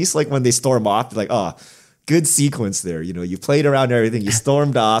 At least like when they storm off, like, oh, good sequence there. You played around everything. You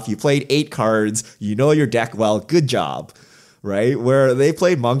stormed off. You played 8 cards. You know your deck well. Good job, right? Where they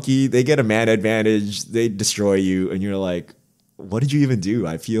play monkey, they get a mana advantage. They destroy you, and you're like, what did you even do?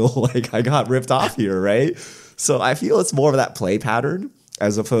 I feel like I got ripped off here, right? So I feel it's more of that play pattern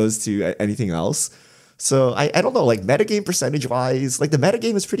as opposed to anything else. So I don't know, like metagame percentage wise, like the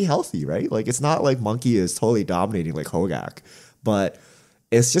metagame is pretty healthy, right? Like it's not like monkey is totally dominating like Hogak, but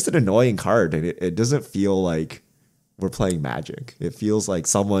it's just an annoying card, and it doesn't feel like we're playing Magic. It feels like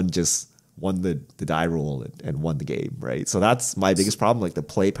someone just won the die roll and won the game, right? So that's my biggest problem, like the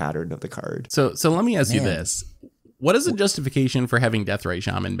play pattern of the card. So let me ask you this. What is the justification for having Deathrite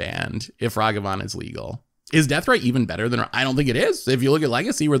Shaman banned if Ragavan is legal? Is Deathrite even better than... I don't think it is. If you look at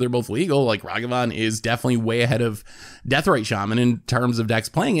Legacy, where they're both legal, like Ragavan is definitely way ahead of Deathrite Shaman in terms of decks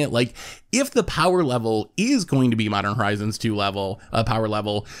playing it. Like, if the power level is going to be Modern Horizons 2 level, power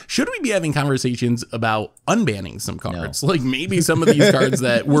level, should we be having conversations about unbanning some cards? No. Like, maybe some of these cards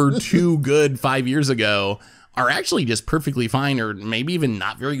that were too good 5 years ago are actually just perfectly fine, or maybe even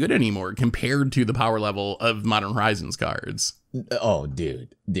not very good anymore compared to the power level of Modern Horizons cards. Oh,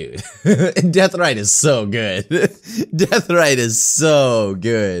 dude. Deathrite is so good. Deathrite is so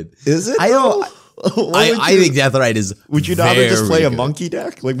good. Is it? I think Deathrite is. Would you not just play a monkey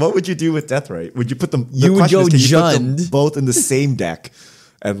deck? Like, what would you do with Deathrite? Would you put them? You would go Jund. Put them both in the same deck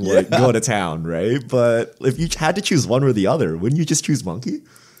and like go to town, right? But if you had to choose one or the other, wouldn't you just choose monkey?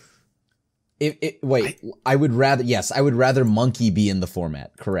 I would rather monkey be in the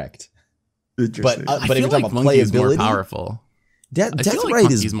format. Correct. But if you're talking about monkey is more playability, powerful.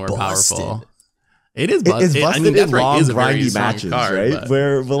 Deathrite is more powerful. It is busted. It's busted in long, grindy matches, card, right? But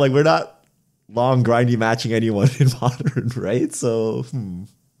we're not long, grindy matching anyone in Modern, right? So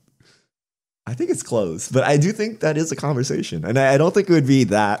I think it's close. But I do think that is a conversation. And I don't think it would be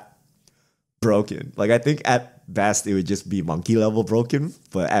that broken. Like, I think at best it would just be monkey level broken.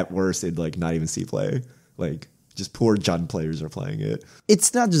 But at worst, it'd like not even see play. Like, just poor Jund players are playing it.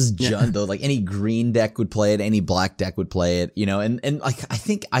 It's not just Jund though. Like any green deck would play it, any black deck would play it, and like I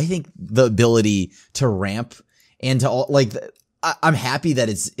think the ability to ramp and to all, like I'm happy that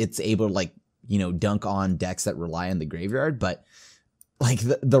it's able to like, dunk on decks that rely on the graveyard, but like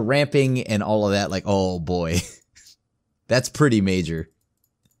the ramping and all of that, like, oh boy, that's pretty major.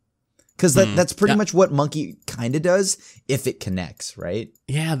 Because that's pretty much what monkey kind of does if it connects, right?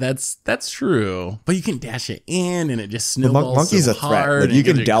 Yeah, that's true. But you can dash it in, and it just snowballs. Monkey's so a threat. Hard, like, you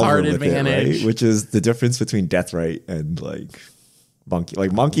can delve with advantage. it, right? Which is the difference between Deathrite and like monkey.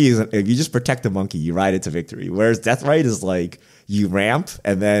 Like monkey is, if you just protect the monkey, you ride it to victory. Whereas Deathrite is like you ramp,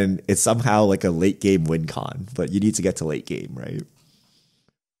 and then it's somehow like a late game win con, but you need to get to late game, right?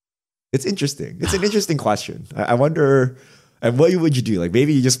 It's interesting. It's an interesting question. I wonder. And what would you do? Like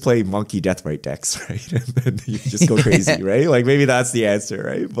maybe you just play monkey Deathrite decks, right? And then you just go crazy, right? Like maybe that's the answer,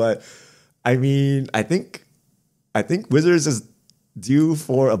 right? But I mean, I think Wizards is due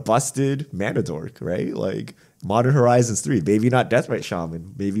for a busted mana dork, right? Like Modern Horizons 3, maybe not Deathrite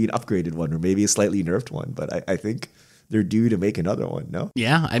Shaman, maybe an upgraded one, or maybe a slightly nerfed one. But I think they're due to make another one, no?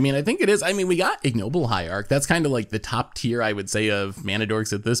 Yeah, I mean, I think it is. I mean, we got Ignoble Hierarch. That's kind of like the top tier, I would say, of mana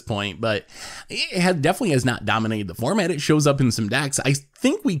dorks at this point, but it definitely has not dominated the format. It shows up in some decks. I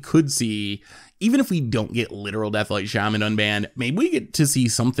think we could see, even if we don't get literal Deathrite Shaman unbanned, maybe we get to see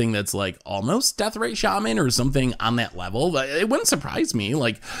something that's like almost Deathrite Shaman or something on that level. It wouldn't surprise me.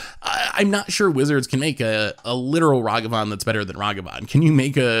 Like, I'm not sure Wizards can make a literal Ragavan that's better than Ragavan. Can you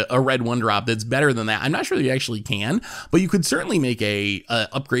make a red 1-drop that's better than that? I'm not sure you actually can, but you could certainly make a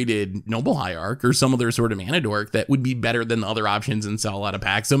upgraded Noble Hierarch or some other sort of mana dork that would be better than the other options and sell out of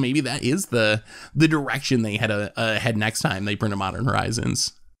packs. So maybe that is the direction they head next time they print a Modern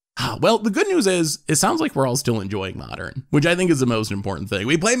Horizons. Well, the good news is it sounds like we're all still enjoying Modern, which I think is the most important thing.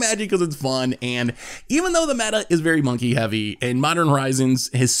 We play Magic because it's fun, and even though the meta is very monkey heavy, and Modern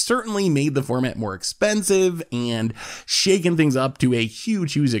Horizons has certainly made the format more expensive and shaken things up to a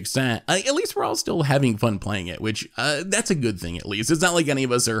huge extent, at least we're all still having fun playing it, which that's a good thing at least. It's not like any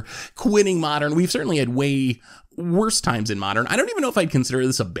of us are quitting Modern. We've certainly had way worst times in Modern. I don't even know if I'd consider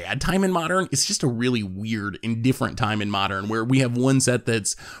this a bad time in Modern. It's just a really weird and different time in Modern where we have one set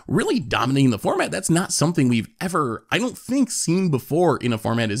that's really dominating the format. That's not something we've ever, I don't think, seen before in a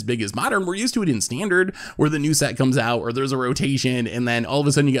format as big as Modern. We're used to it in Standard, where the new set comes out or there's a rotation and then all of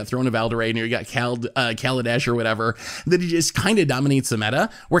a sudden you got Throne of Eldraine or you got Kaladesh or whatever, that it just kind of dominates the meta.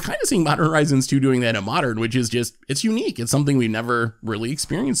 We're kind of seeing Modern Horizons 2 doing that in Modern, which is just, it's unique. It's something we've never really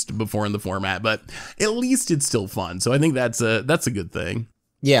experienced before in the format, but at least it's still fun. So I think that's a good thing.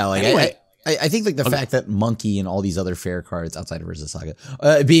 Yeah, like anyway, I think like the fact that Monkey and all these other fair cards outside of Urza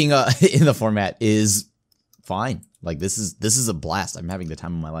Saga being in the format is fine. Like this is a blast. I'm having the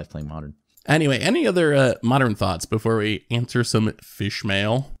time of my life playing Modern. Anyway, any other Modern thoughts before we answer some fish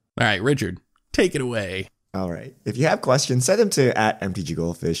mail? All right, Richard, take it away. All right. If you have questions, send them to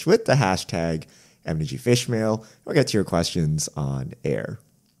 @MTGGoldfish with the hashtag MTGFishmail. We'll get to your questions on air.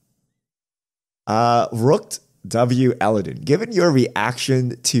 Rooked W. Eldon, given your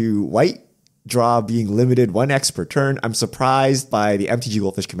reaction to white draw being limited 1x per turn, I'm surprised by the MTG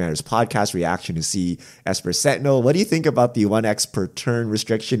Goldfish Commanders podcast reaction to see Esper Sentinel. What do you think about the 1x per turn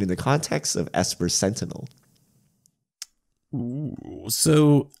restriction in the context of Esper Sentinel? Ooh,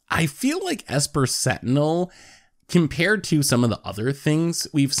 so I feel like Esper Sentinel, compared to some of the other things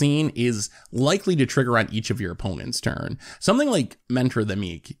we've seen, is likely to trigger on each of your opponent's turn. Something like Mentor the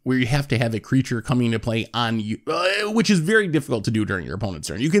Meek, where you have to have a creature coming to play on you, which is very difficult to do during your opponent's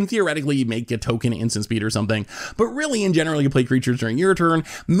turn. You can theoretically make a token instant speed or something, but really in general you play creatures during your turn,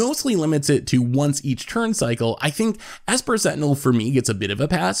 mostly limits it to once each turn cycle. I think Esper Sentinel for me gets a bit of a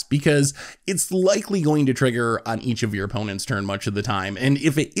pass because it's likely going to trigger on each of your opponent's turn much of the time. And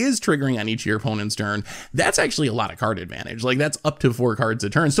if it is triggering on each of your opponent's turn, that's actually a lot of card advantage. Like that's up to 4 cards a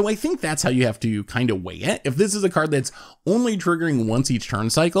turn. So I think that's how you have to kind of weigh it. If this is a card that's only triggering once each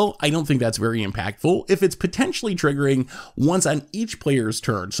turn cycle, I don't think that's very impactful. If it's potentially triggering once on each player's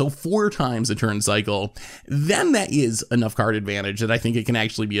turn, so 4 times a turn cycle, then that is enough card advantage that I think it can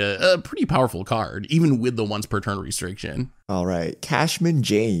actually be a pretty powerful card, even with the once per turn restriction. All right. Cashman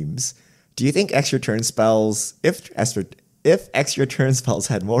James, do you think extra turn spells, if extra turn spells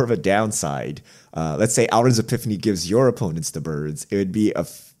had more of a downside, let's say Alrund's Epiphany gives your opponents the birds, it would be a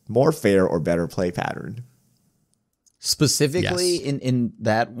more fair or better play pattern? Specifically, yes. in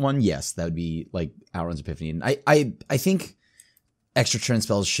that one, yes, that would be like Alrund's Epiphany. And I think extra turn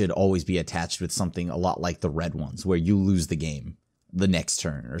spells should always be attached with something a lot like the red ones, where you lose the game the next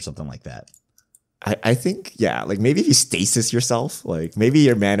turn or something like that. I think, yeah, like maybe if you stasis yourself, like maybe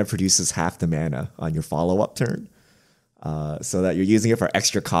your mana produces half the mana on your follow-up turn. So that you're using it for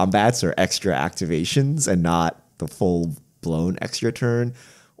extra combats or extra activations and not the full-blown extra turn.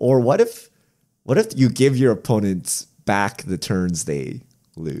 Or what if you give your opponents back the turns they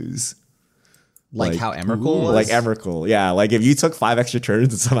lose? Like how Emrakul was? Like Emrakul, yeah. Like if you took 5 extra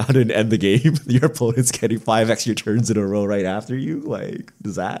turns and somehow didn't end the game, your opponent's getting 5 extra turns in a row right after you. Like,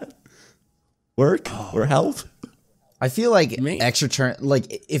 does that work or help? I feel like extra turn,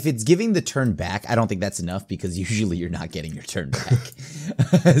 like if it's giving the turn back, I don't think that's enough because usually you're not getting your turn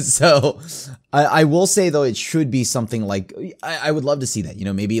back. So I will say though, it should be something like, I would love to see that,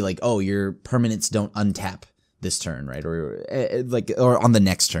 maybe like, oh, your permanents don't untap this turn, right? Or on the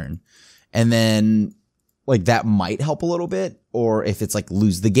next turn. And then like that might help a little bit. Or if it's like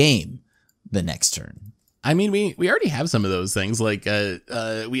lose the game the next turn. I mean, we already have some of those things. Like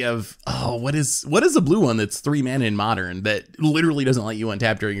we have what is the blue one that's 3 mana in Modern that literally doesn't let you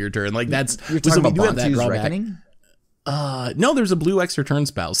untap during your turn? Like that's you're talking about Bantu's Reckoning? No, there's a blue extra turn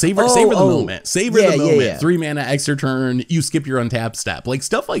spell. Savor the moment. Savor the moment. Yeah. 3 mana extra turn. You skip your untap step. Like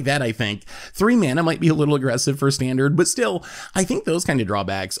stuff like that. I think 3 mana might be a little aggressive for Standard, but still, I think those kind of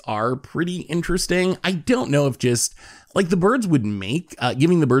drawbacks are pretty interesting. I don't know if just like the birds would make,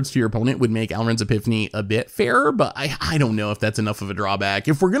 giving the birds to your opponent would make Alrund's Epiphany a bit fairer, but I don't know if that's enough of a drawback.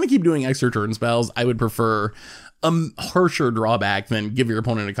 If we're going to keep doing extra turn spells, I would prefer a harsher drawback than give your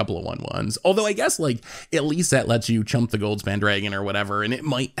opponent a couple of 1/1s. Although I guess like at least that lets you chump the Goldspan Dragon or whatever, and it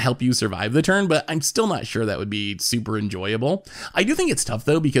might help you survive the turn, but I'm still not sure that would be super enjoyable. I do think it's tough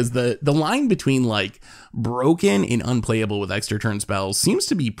though, because the line between like broken and unplayable with extra turn spells seems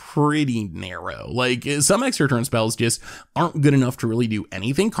to be pretty narrow. Like some extra turn spells just aren't good enough to really do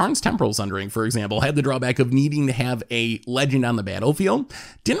anything. Karn's Temporal Sundering, for example, had the drawback of needing to have a legend on the battlefield.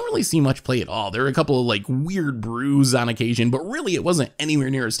 Didn't really see much play at all. There were a couple of like weird bruise on occasion, but really it wasn't anywhere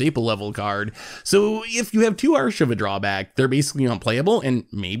near a staple level card. So if you have too harsh of a drawback, they're basically unplayable, and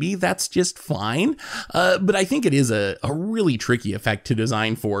maybe that's just fine. But I think it is a really tricky effect to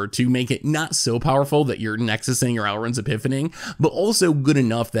design for, to make it not so powerful that you're Nexusing or Alrund's Epiphany, but also good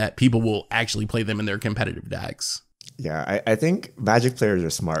enough that people will actually play them in their competitive decks. Yeah, I think Magic players are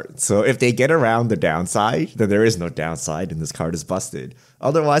smart. So if they get around the downside, then there is no downside and this card is busted.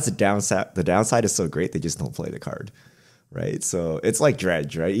 Otherwise, the downside is so great they just don't play the card, right? So it's like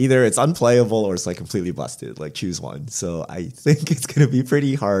Dredge, right? Either it's unplayable or it's like completely busted. Like choose one. So I think it's going to be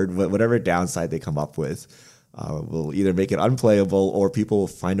pretty hard. Whatever downside they come up with will either make it unplayable or people will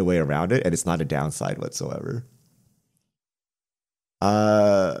find a way around it and it's not a downside whatsoever.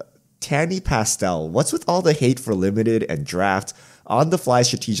 Tanny Pastel, what's with all the hate for limited and draft, on-the-fly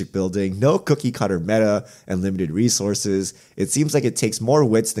strategic building, no cookie-cutter meta, and limited resources? It seems like it takes more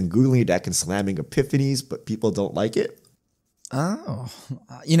wits than Googling a deck and slamming epiphanies, but people don't like it. Oh,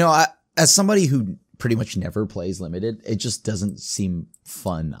 as somebody who pretty much never plays limited, it just doesn't seem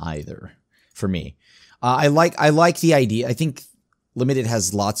fun either for me. I like the idea. I think limited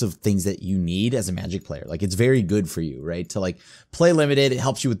has lots of things that you need as a Magic player. Like it's very good for you, right? To like play limited. It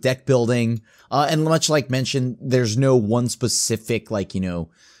helps you with deck building. And much like mentioned, there's no one specific meta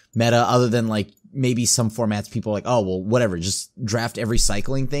other than like maybe some formats people are like, oh, well, whatever, just draft every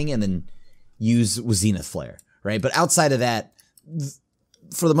cycling thing and then use with Zenith Flare, right? But outside of that,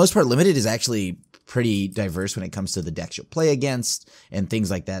 for the most part, limited is actually pretty diverse when it comes to the decks you'll play against and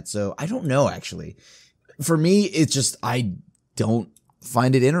things like that. So I don't know, actually. For me, it's just, I don't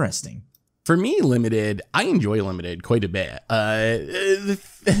find it interesting. For me, limited, I enjoy limited quite a bit. The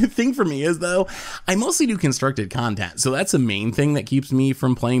thing for me is, though, I mostly do constructed content. So that's the main thing that keeps me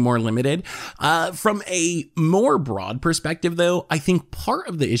from playing more limited. From a more broad perspective, though, I think part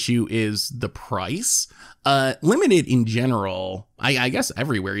of the issue is the price. Limited in general, I guess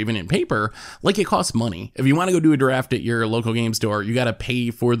everywhere, even in paper, like it costs money. If you want to go do a draft at your local game store, you got to pay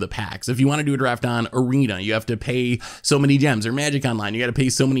for the packs. If you want to do a draft on Arena, you have to pay so many gems, or Magic Online, you got to pay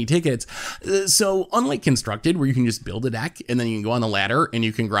so many tickets. So unlike Constructed, where you can just build a deck and then you can go on the ladder and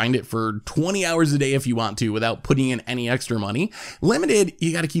you can grind it for 20 hours a day if you want to without putting in any extra money, limited,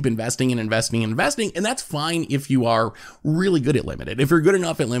 you got to keep investing and investing and investing. And that's fine if you are really good at limited. If you're good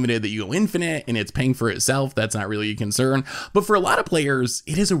enough at limited that you go infinite and it's paying for itself, that's not really a concern. But for a lot of players,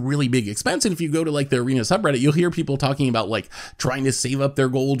 it is a really big expense. And if you go to like the Arena subreddit, you'll hear people talking about like trying to save up their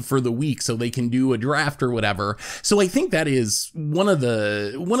gold for the week so they can do a draft or whatever. So I think that is one of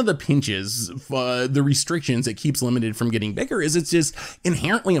the pinches, the restrictions that keeps limited from getting bigger, is it's just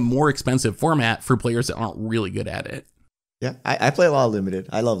inherently a more expensive format for players that aren't really good at it. Yeah, I play a lot of limited.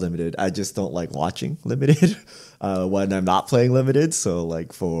 I love limited. I just don't like watching limited when I'm not playing limited. So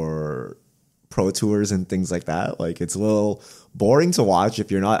like for pro tours and things like that, like it's a little boring to watch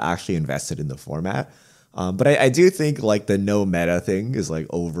if you're not actually invested in the format. But I do think like the no meta thing is like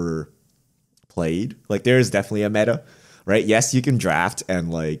overplayed. Like there is definitely a meta, right? Yes, you can draft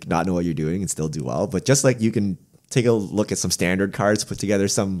and like not know what you're doing and still do well, but just like you can take a look at some standard cards, put together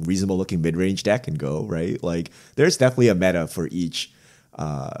some reasonable looking mid-range deck and go, right? Like there's definitely a meta for each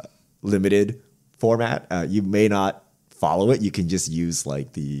limited format. You may not follow it. You can just use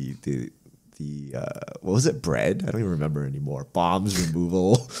like the what was it? Bread? I don't even remember anymore. Bombs,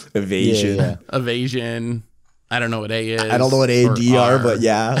 removal, evasion. Yeah. Evasion. I don't know what A is. I don't know what A and D are, but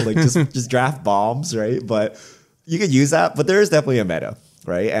yeah, like just draft bombs, right? But you could use that, but there is definitely a meta,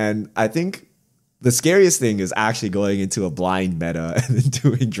 right? And I think the scariest thing is actually going into a blind meta and then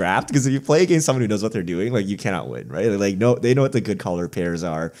doing draft, because if you play against someone who knows what they're doing, like you cannot win, right? Like no, they know what the good color pairs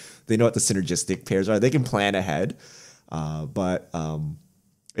are. They know what the synergistic pairs are. They can plan ahead, but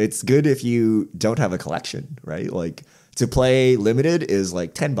it's good if you don't have a collection, right? Like to play limited is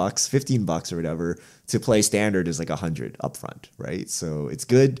like $10, $15 or whatever. To play standard is like $100 upfront, right? So it's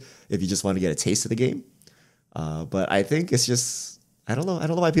good if you just want to get a taste of the game. But I think it's just, I don't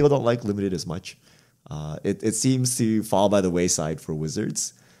know why people don't like limited as much. It seems to fall by the wayside for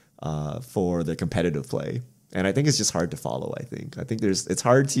Wizards for the competitive play. And I think it's just hard to follow, I think. It's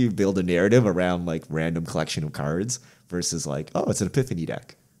hard to build a narrative around like random collection of cards versus like, oh, it's an Epiphany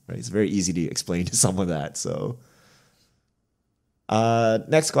deck, right? It's very easy to explain to someone that. So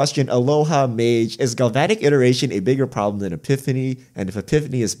Next question. Aloha Mage. Is Galvanic Iteration a bigger problem than Epiphany? And if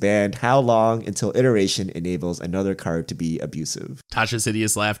Epiphany is banned, how long until Iteration enables another card to be abusive? Tasha's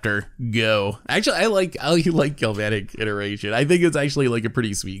hideous laughter. Go. Actually, I like Galvanic Iteration. I think it's actually like a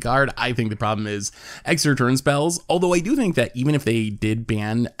pretty sweet card. I think the problem is extra turn spells. Although I do think that even if they did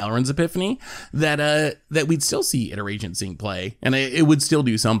ban Elrond's Epiphany, that we'd still see Iteration seeing play, and it would still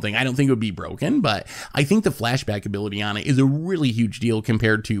do something. I don't think it would be broken, but I think the flashback ability on it is a really huge deal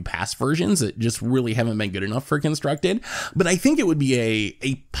compared to past versions that just really haven't been good enough for Constructed. But I think it would be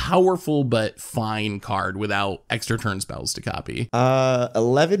a powerful but fine card without extra turn spells to copy.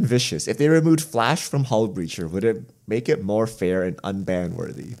 11 Vicious. If they removed Flash from Hull Breacher, would it make it more fair and unban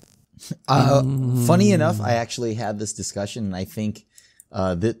worthy? Funny enough, I actually had this discussion, and I think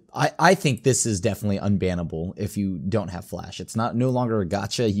that I think this is definitely unbannable if you don't have Flash. It's no longer a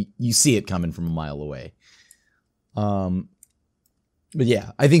gotcha. You see it coming from a mile away. But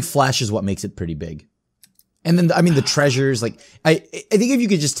yeah, I think Flash is what makes it pretty big. And then, I mean, the treasures, like, I think if you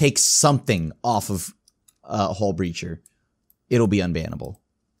could just take something off of Hull Breacher, it'll be unbannable.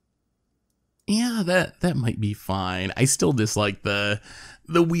 Yeah, that might be fine. I still dislike the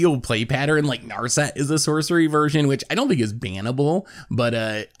wheel play pattern. Like Narset is a sorcery version, which I don't think is bannable, but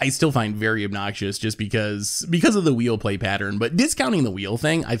I still find very obnoxious just because of the wheel play pattern. But discounting the wheel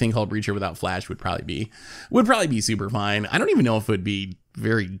thing, I think Hull Breacher without Flash would probably be super fine. I don't even know if it would be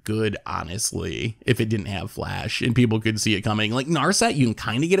very good, honestly, if it didn't have Flash and people could see it coming. Like Narset, you can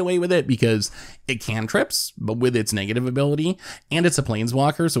kind of get away with it because it cantrips, but with its negative ability, and it's a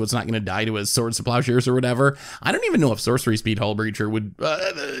planeswalker, so it's not going to die to his Swords to Plowshares or whatever. I don't even know if Sorcery Speed Hull Breacher would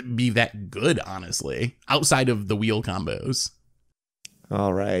be that good, honestly, outside of the wheel combos.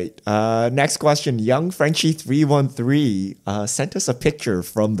 All right. Next question. Young Frenchie 313 sent us a picture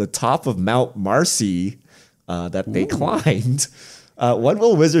from the top of Mount Marcy that they climbed. When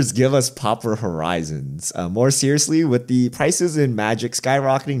will Wizards give us Pauper Horizons? More seriously, with the prices in Magic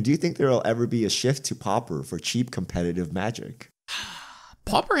skyrocketing, do you think there will ever be a shift to Pauper for cheap competitive Magic?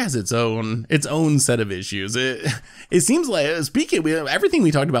 Pauper has its own set of issues. It seems like, speaking of everything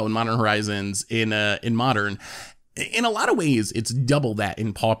we talked about with Modern Horizons in Modern, in a lot of ways, it's double that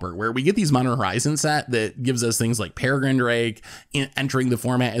in Pauper, where we get these Modern Horizons set that gives us things like Peregrine Drake entering the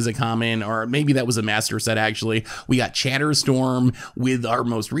format as a common, or maybe that was a master set, actually. We got Chatterstorm with our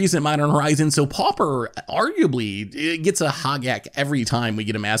most recent Modern Horizons. So Pauper arguably it gets a Hogak every time we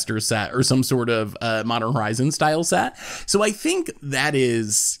get a master set or some sort of Modern Horizons style set. So I think that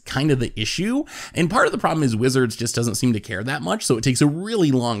is kind of the issue. And part of the problem is Wizards just doesn't seem to care that much. So it takes a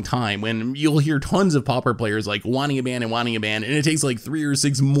really long time when you'll hear tons of Pauper players like wanting a ban, and it takes like 3 or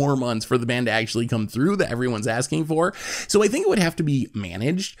 6 more months for the ban to actually come through that everyone's asking for. So I think it would have to be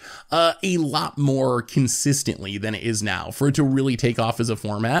managed a lot more consistently than it is now for it to really take off as a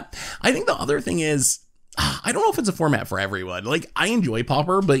format. I think the other thing is, I don't know if it's a format for everyone. Like, I enjoy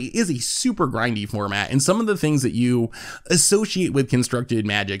Pauper, but it is a super grindy format. And some of the things that you associate with Constructed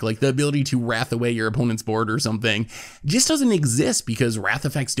Magic, like the ability to wrath away your opponent's board or something, just doesn't exist because wrath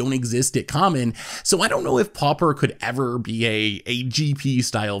effects don't exist at common. So I don't know if Pauper could ever be a GP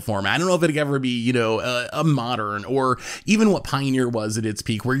style format. I don't know if it could ever be, a modern, or even what Pioneer was at its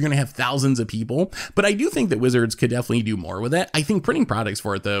peak, where you're going to have thousands of people. But I do think that Wizards could definitely do more with it. I think printing products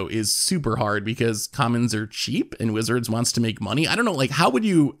for it, though, is super hard because commons are cheap and Wizards wants to make money. I don't know, like, how would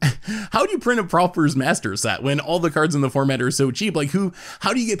you print a Pauper's master set when all the cards in the format are so cheap? Like,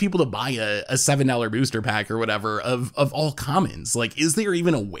 how do you get people to buy a $7 booster pack or whatever of all commons? Like, is there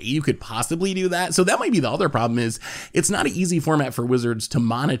even a way you could possibly do that? So that might be the other problem, is it's not an easy format for Wizards to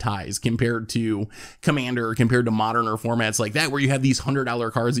monetize compared to Commander, compared to Modern or formats like that, where you have these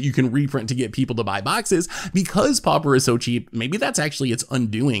 $100 cards that you can reprint to get people to buy boxes. Because Pauper is so cheap, maybe that's actually its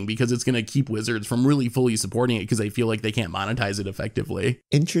undoing, because it's going to keep Wizards from really fully supporting it because they feel like they can't monetize it effectively.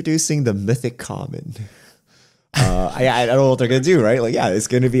 Introducing the Mythic Common. I don't know what they're gonna do, right? Like, yeah, it's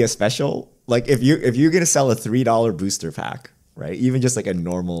gonna be a special. Like, if you're gonna sell a $3 booster pack, right? Even just like a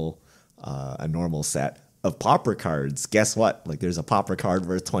normal set of Pauper cards, guess what? Like, there's a Pauper card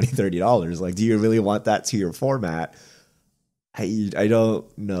worth $20-$30. Like, do you really want that to your format? I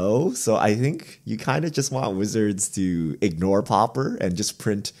don't know. So I think you kind of just want Wizards to ignore Pauper and just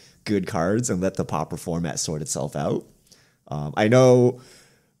print good cards and let the Pauper format sort itself out. I know,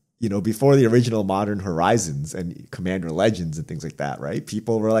 before the original Modern Horizons and Commander Legends and things like that, right?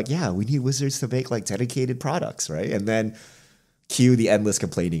 People were like, yeah, we need Wizards to make like dedicated products, right? And then cue the endless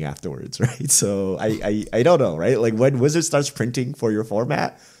complaining afterwards, right? So I don't know, right? Like, when Wizards starts printing for your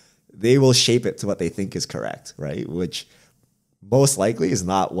format, they will shape it to what they think is correct, right? Which most likely is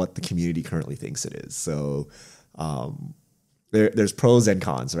not what the community currently thinks it is. So there's pros and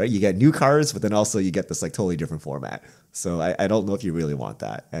cons, right? You get new cards, but then also you get this like totally different format. So I don't know if you really want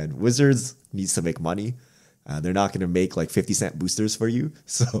that. And Wizards needs to make money. They're not going to make like 50-cent boosters for you.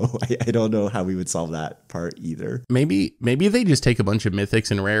 So I don't know how we would solve that part either. Maybe they just take a bunch of mythics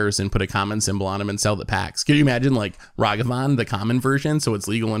and rares and put a common symbol on them and sell the packs. Can you imagine like Ragavan, the common version, so it's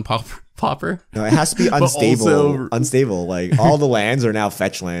legal in Pauper? No, it has to be unstable. also- Unstable. Like all the lands are now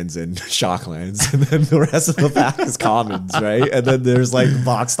fetch lands and shock lands, and then the rest of the pack is commons, right? And then there's like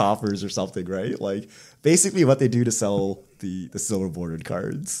box toppers or something, right? Like basically what they do to sell the silver bordered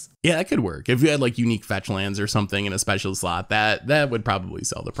cards. Yeah, that could work. If you had like unique fetch lands or something in a special slot, that would probably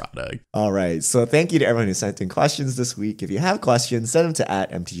sell the product. All right. So thank you to everyone who sent in questions this week. If you have questions, send them to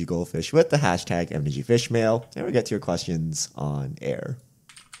 @MTGGoldfish with the hashtag MTGFishmail, and we'll get to your questions on air.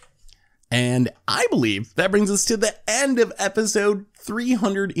 And I believe that brings us to the end of episode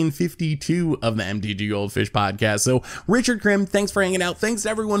 352 of the MTG Goldfish podcast. So Richard Krim, thanks for hanging out. Thanks to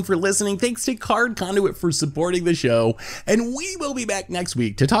everyone for listening. Thanks to Card Conduit for supporting the show. And we will be back next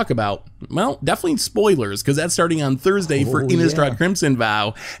week to talk about, well, definitely spoilers, because that's starting on Thursday for Innistrad Crimson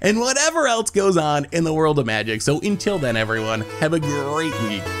Vow and whatever else goes on in the world of Magic. So until then, everyone, have a great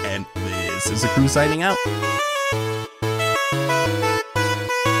week. And this is the crew signing out.